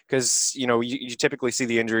 4 because you typically see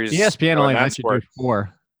the injuries. ESPN only lets you do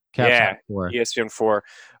 4. Yeah, 4. ESPN 4.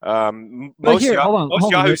 Most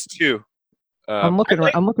Yahoo's 2. I'm looking.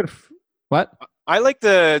 What? I like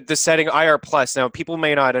the setting IR plus. Now, people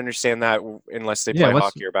may not understand that unless they play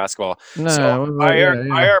hockey or basketball. No, so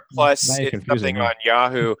IR plus is something on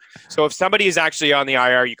Yahoo. So if somebody is actually on the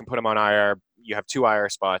IR, you can put them on IR. You have 2 IR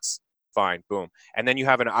spots. Fine, boom. And then you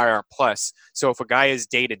have an IR plus. So if a guy is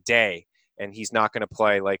day to day and he's not going to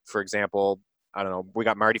play, like for example, I don't know, we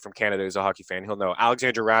got Marty from Canada who's a hockey fan. He'll know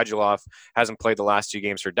Alexander Radulov hasn't played the last 2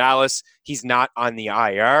 games for Dallas. He's not on the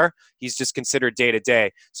IR. He's just considered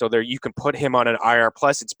day-to-day. So there you can put him on an IR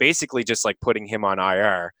plus. It's basically just like putting him on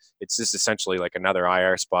IR. It's just essentially like another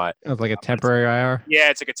IR spot. Like a temporary IR?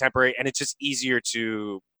 Yeah, it's like a temporary, and it's just easier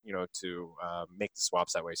to make the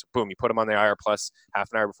swaps that way. So boom, you put him on the IR plus half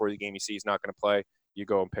an hour before the game. You see he's not going to play. You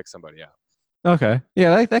go and pick somebody out. Okay.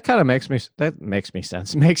 Yeah, that kind of makes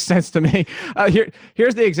sense. Makes sense to me.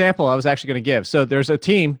 Here's the example I was actually going to give. So there's a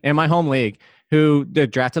team in my home league. who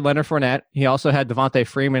drafted Leonard Fournette. He also had Devontae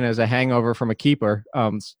Freeman as a hangover from a keeper.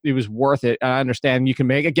 It was worth it. I understand you can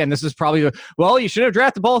make, again, this is probably, you should have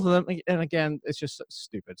drafted both of them. And again, it's just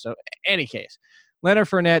stupid. So any case, Leonard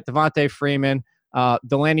Fournette, Devontae Freeman,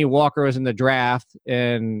 Delaney Walker was in the draft,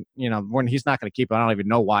 and when he's not going to keep him, I don't even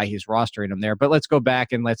know why he's rostering him there. But let's go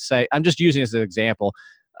back and let's say, I'm just using this as an example.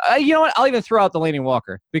 You know what? I'll even throw out Delaney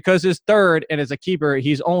Walker because his third, and as a keeper, he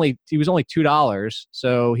was only $2,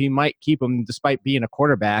 so he might keep him despite being a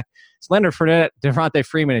quarterback. It's Leonard Fournette, Devontae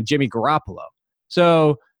Freeman, and Jimmy Garoppolo.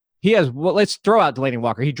 So he has. Well, let's throw out Delaney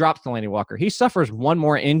Walker. He drops Delaney Walker. He suffers one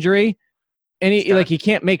more injury, and he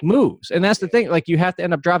can't make moves. And that's the thing. Like, you have to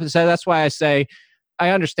end up dropping. So that's why I say I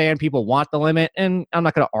understand people want the limit, and I'm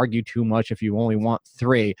not going to argue too much if you only want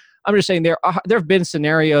 3. I'm just saying there have been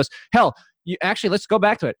scenarios. Hell. Let's go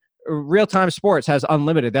back to it. Real Time Sports has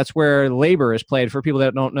unlimited. That's where Labor is played. For people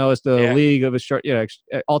that don't know, it's the league of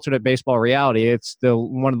alternate baseball reality. It's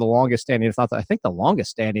one of the longest standing, if not, I think the longest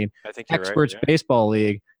standing experts baseball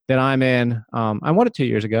league that I'm in. I won it 2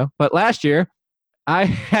 years ago, but last year I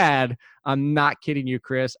had. I'm not kidding you,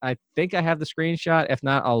 Chris. I think I have the screenshot. If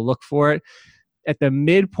not, I'll look for it. At the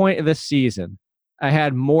midpoint of the season, I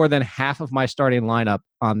had more than half of my starting lineup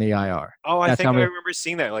on the IR. Oh, I remember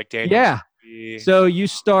seeing that. Like Daniel. Yeah. So you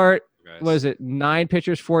start, was it 9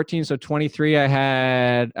 pitchers, 14? So 23.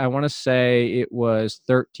 I want to say it was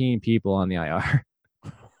 13 people on the IR.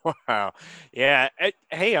 Wow. Yeah.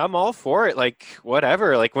 Hey, I'm all for it. Like,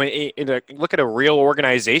 whatever. Like, when look at a real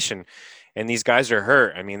organization and these guys are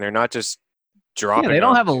hurt. I mean, they're not just dropping. They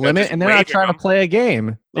don't have a limit, and they're not trying to play a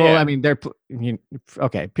game. Yeah. Well, I mean,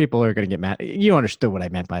 okay. People are going to get mad. You understood what I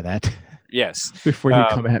meant by that. Yes. Before you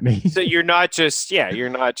come at me. So you're not just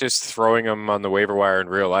throwing them on the waiver wire in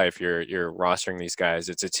real life. You're rostering these guys.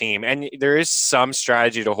 It's a team, and there is some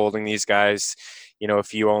strategy to holding these guys.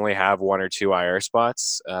 If you only have 1 or 2 IR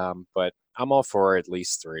spots, but I'm all for at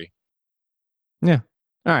least 3. Yeah.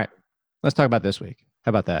 All right. Let's talk about this week.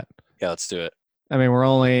 How about that? Yeah, let's do it. I mean, we're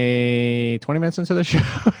only 20 minutes into the show.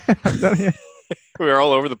 We're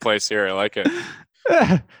all over the place here. I like it.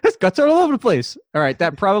 His guts are all over the place. All right,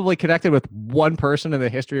 that probably connected with one person in the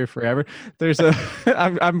history of forever.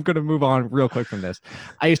 I'm going to move on real quick from this.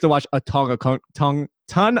 I used to watch a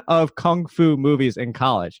ton of kung fu movies in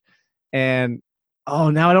college, and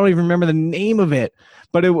now I don't even remember the name of it,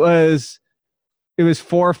 but it was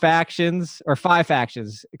 4 factions or 5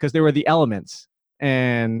 factions because there were the elements,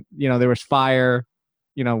 and there was fire,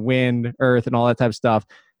 wind, earth, and all that type of stuff.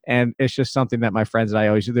 And it's just something that my friends and I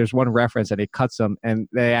always do. There's one reference and he cuts them, and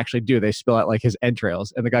they actually do. They spill out like his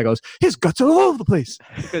entrails, and the guy goes, "His guts are all over the place,"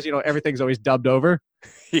 because everything's always dubbed over.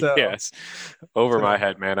 So, yes, my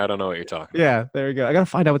head, man. I don't know what you're talking. Yeah, there we go. I gotta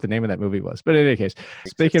find out what the name of that movie was. But in any case,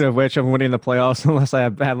 speaking of which, I'm winning the playoffs unless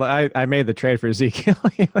I made the trade for Ezekiel.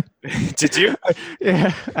 Did you?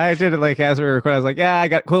 Yeah, I did it like as we were recording. I was like, yeah, I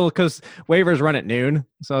got cool because waivers run at noon,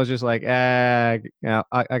 so I was just like, I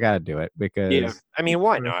gotta do it because. I mean,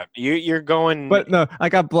 why not? You're going. But no, I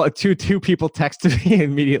got two people texted me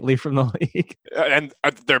immediately from the league, and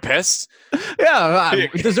they're pissed. Yeah,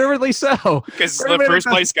 deservedly so. Because the first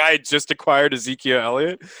place guy just acquired Ezekiel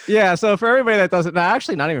Elliott. Yeah, so for everybody that doesn't,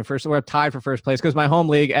 actually not even first, we're tied for first place because my home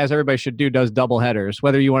league, as everybody should do, does double headers.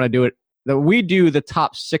 Whether you want to do it, we do the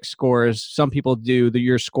top 6 scores. Some people do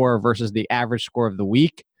your score versus the average score of the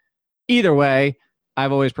week. Either way,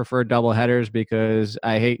 I've always preferred double headers because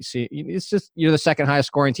I hate seeing. It's just you're the second highest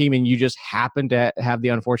scoring team, and you just happen to have the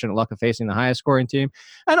unfortunate luck of facing the highest scoring team.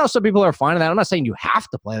 I know some people are fine with that. I'm not saying you have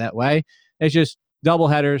to play that way. It's just double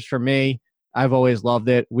headers for me. I've always loved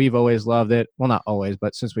it. We've always loved it. Well, not always,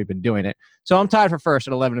 but since we've been doing it. So I'm tied for first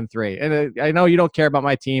at 11-3. And I know you don't care about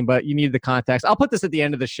my team, but you need the context. I'll put this at the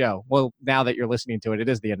end of the show. Well, now that you're listening to it, it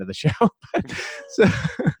is the end of the show. So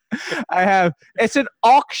it's an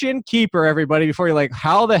auction keeper, everybody, before you're like,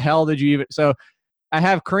 how the hell did you even? So I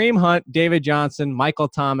have Kareem Hunt, David Johnson, Michael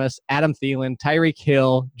Thomas, Adam Thielen, Tyreek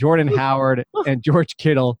Hill, Jordan Howard, and George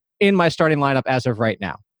Kittle in my starting lineup as of right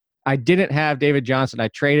now. I didn't have David Johnson. I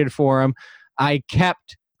traded for him. I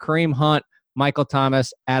kept Kareem Hunt, Michael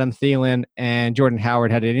Thomas, Adam Thielen, and Jordan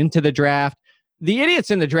Howard headed into the draft. The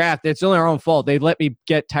idiots in the draft, it's only their own fault. They let me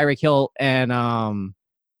get Tyreek Hill and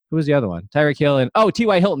who was the other one? Tyreek Hill and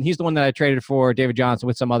T.Y. Hilton. He's the one that I traded for David Johnson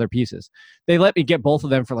with some other pieces. They let me get both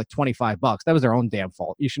of them for like $25. That was their own damn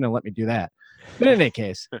fault. You shouldn't have let me do that. But in any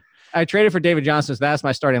case, I traded for David Johnson, so that's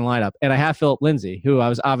my starting lineup. And I have Philip Lindsay, who I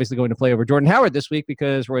was obviously going to play over Jordan Howard this week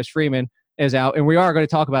because Royce Freeman is out, and we are going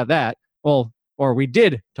to talk about that. Well, or we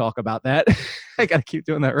did talk about that. I got to keep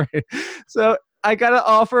doing that right. So I got an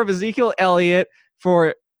offer of Ezekiel Elliott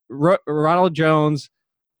for Ronald Jones,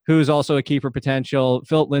 who's also a keeper potential,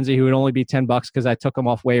 Philip Lindsay, who would only be $10 because I took him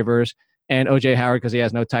off waivers, and OJ Howard because he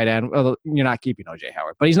has no tight end. Well, you're not keeping OJ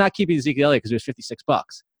Howard, but he's not keeping Ezekiel Elliott because he was $56.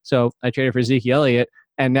 So I traded for Ezekiel Elliott,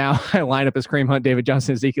 and now I line up as Kareem Hunt, David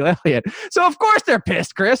Johnson, Ezekiel Elliott. So of course they're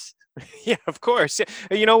pissed, Chris. Yeah, of course.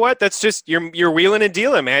 Yeah. You know what? That's just you're wheeling and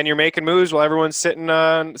dealing, man. You're making moves while everyone's sitting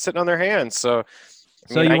on their hands. So,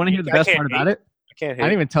 you want to hear the best part about it? I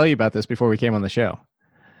didn't even tell you about this before we came on the show.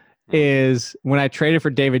 Is when I traded for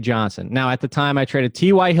David Johnson. Now at the time I traded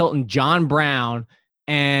T.Y. Hilton, John Brown,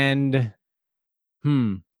 and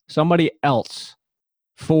somebody else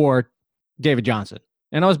for David Johnson.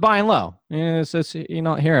 And I was buying low. Yeah, so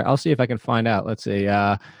here, I'll see if I can find out. Let's see.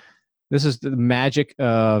 This is the magic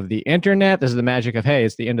of the internet. This is the magic of, hey,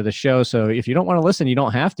 it's the end of the show. So if you don't want to listen, you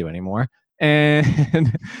don't have to anymore.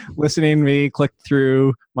 And listening to me click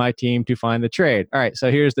through my team to find the trade. All right, so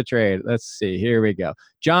here's the trade. Let's see. Here we go.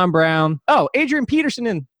 John Brown. Oh, Adrian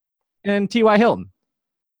Peterson and T.Y. Hilton.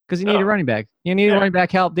 Because you need a running back. You need a running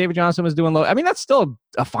back help. David Johnson was doing low. I mean, that's still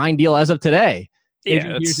a fine deal as of today. Yeah,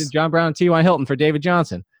 Adrian Peterson, John Brown, and T.Y. Hilton for David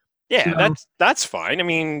Johnson. Yeah, that's fine. I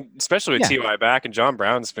mean, especially with T.Y. back, and John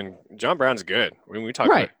Brown's good. We talk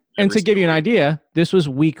right. And to give you an idea, this was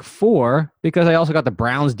week 4 because I also got the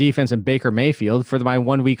Browns defense and Baker Mayfield for my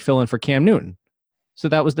 1 week fill-in for Cam Newton. So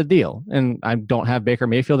that was the deal. And I don't have Baker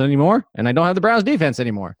Mayfield anymore, and I don't have the Browns defense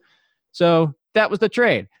anymore. So that was the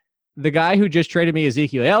trade. The guy who just traded me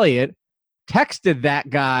Ezekiel Elliott texted that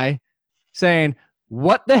guy saying,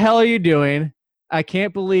 "What the hell are you doing? I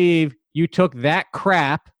can't believe you took that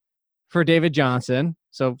crap for David Johnson."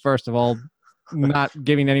 So first of all, not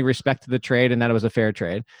giving any respect to the trade and that it was a fair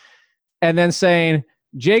trade. And then saying,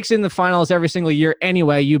 Jake's in the finals every single year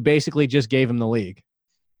anyway. You basically just gave him the league.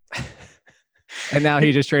 And now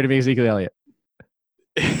he just traded me Ezekiel Elliott.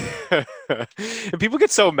 And people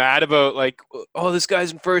get so mad about like, oh, this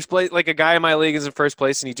guy's in first place. Like a guy in my league is in first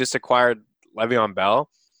place and he just acquired Le'Veon Bell.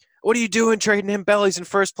 What are you doing trading him Bell? He's in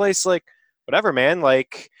first place. Like, whatever, man.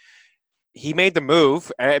 Like, he made the move.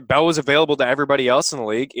 Bell was available to everybody else in the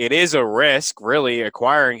league. It is a risk, really,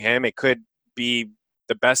 acquiring him. It could be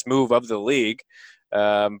the best move of the league.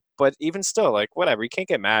 But even still, like, whatever. You can't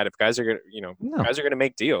get mad if guys are gonna, guys are gonna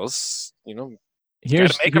make deals. You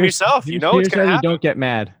gotta make them yourself. It's gonna happen. You don't get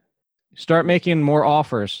mad. Start making more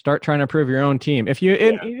offers. Start trying to improve your own team.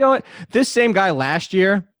 You know what? This same guy last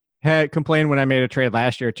year had complained when I made a trade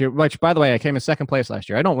last year too, which by the way, I came in second place last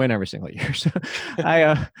year. I don't win every single year. So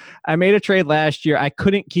I made a trade last year. I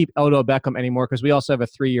couldn't keep Odell Beckham anymore because we also have a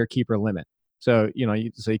 3-year keeper limit. So,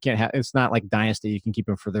 you can't have, it's not like Dynasty. You can keep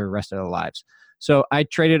him for the rest of their lives. So I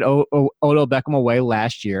traded Odell Beckham away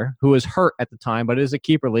last year, who was hurt at the time, but it is a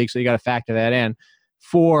keeper league. So you got to factor that in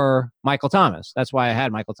for Michael Thomas. That's why I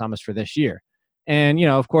had Michael Thomas for this year. And,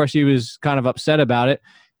 of course he was kind of upset about it.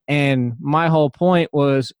 And my whole point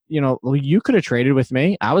was, you could have traded with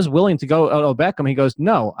me. I was willing to go Odell Beckham. He goes,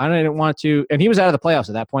 no, I didn't want to. And he was out of the playoffs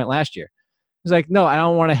at that point last year. He's like, no, I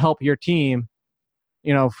don't want to help your team,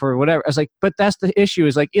 for whatever. I was like, but that's the issue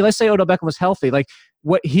is like, let's say Odell Beckham was healthy. Like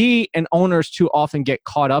what he and owners too often get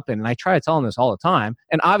caught up in, and I try to tell him this all the time,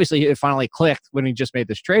 and obviously it finally clicked when he just made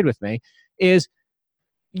this trade with me, is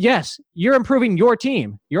yes, you're improving your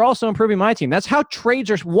team. You're also improving my team. That's how trades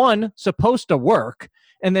are, one, supposed to work.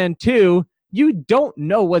 And then 2, you don't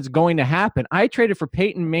know what's going to happen. I traded for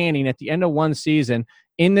Peyton Manning at the end of one season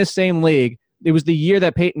in this same league. It was the year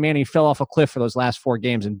that Peyton Manning fell off a cliff for those last 4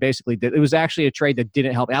 games and basically it was actually a trade that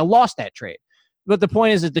didn't help me. I lost that trade. But the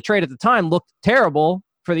point is that the trade at the time looked terrible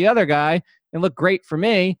for the other guy and looked great for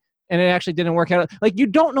me, and it actually didn't work out. Like, you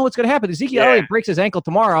don't know what's going to happen. Ezekiel Elliott breaks his ankle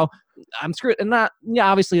tomorrow. I'm screwed. And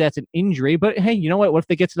obviously that's an injury, but hey, you know what? What if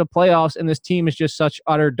they get to the playoffs and this team is just such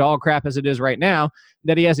utter dog crap as it is right now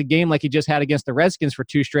that he has a game like he just had against the Redskins for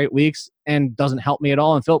 2 straight weeks and doesn't help me at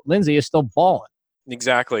all, and Philip Lindsay is still balling.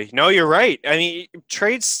 Exactly. No, you're right. I mean,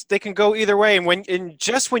 trades, they can go either way. And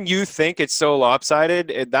just when you think it's so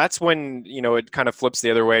lopsided, that's when, it kind of flips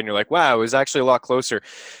the other way and you're like, wow, it was actually a lot closer.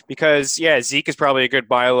 Because, Zeke is probably a good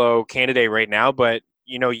buy low candidate right now, but,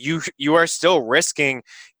 you are still risking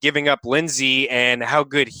giving up Lindsay and how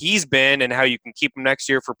good he's been and how you can keep him next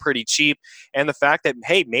year for pretty cheap. And the fact that,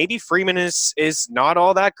 hey, maybe Freeman is not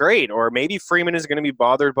all that great, or maybe Freeman is going to be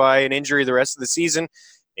bothered by an injury the rest of the season.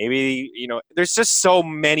 Maybe, there's just so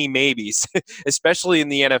many maybes, especially in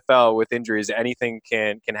the NFL with injuries. Anything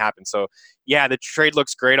can happen. So, the trade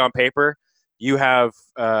looks great on paper. You have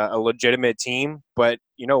a legitimate team, but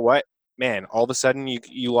you know what, man, all of a sudden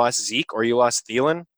you lost Zeke or you lost Thielen.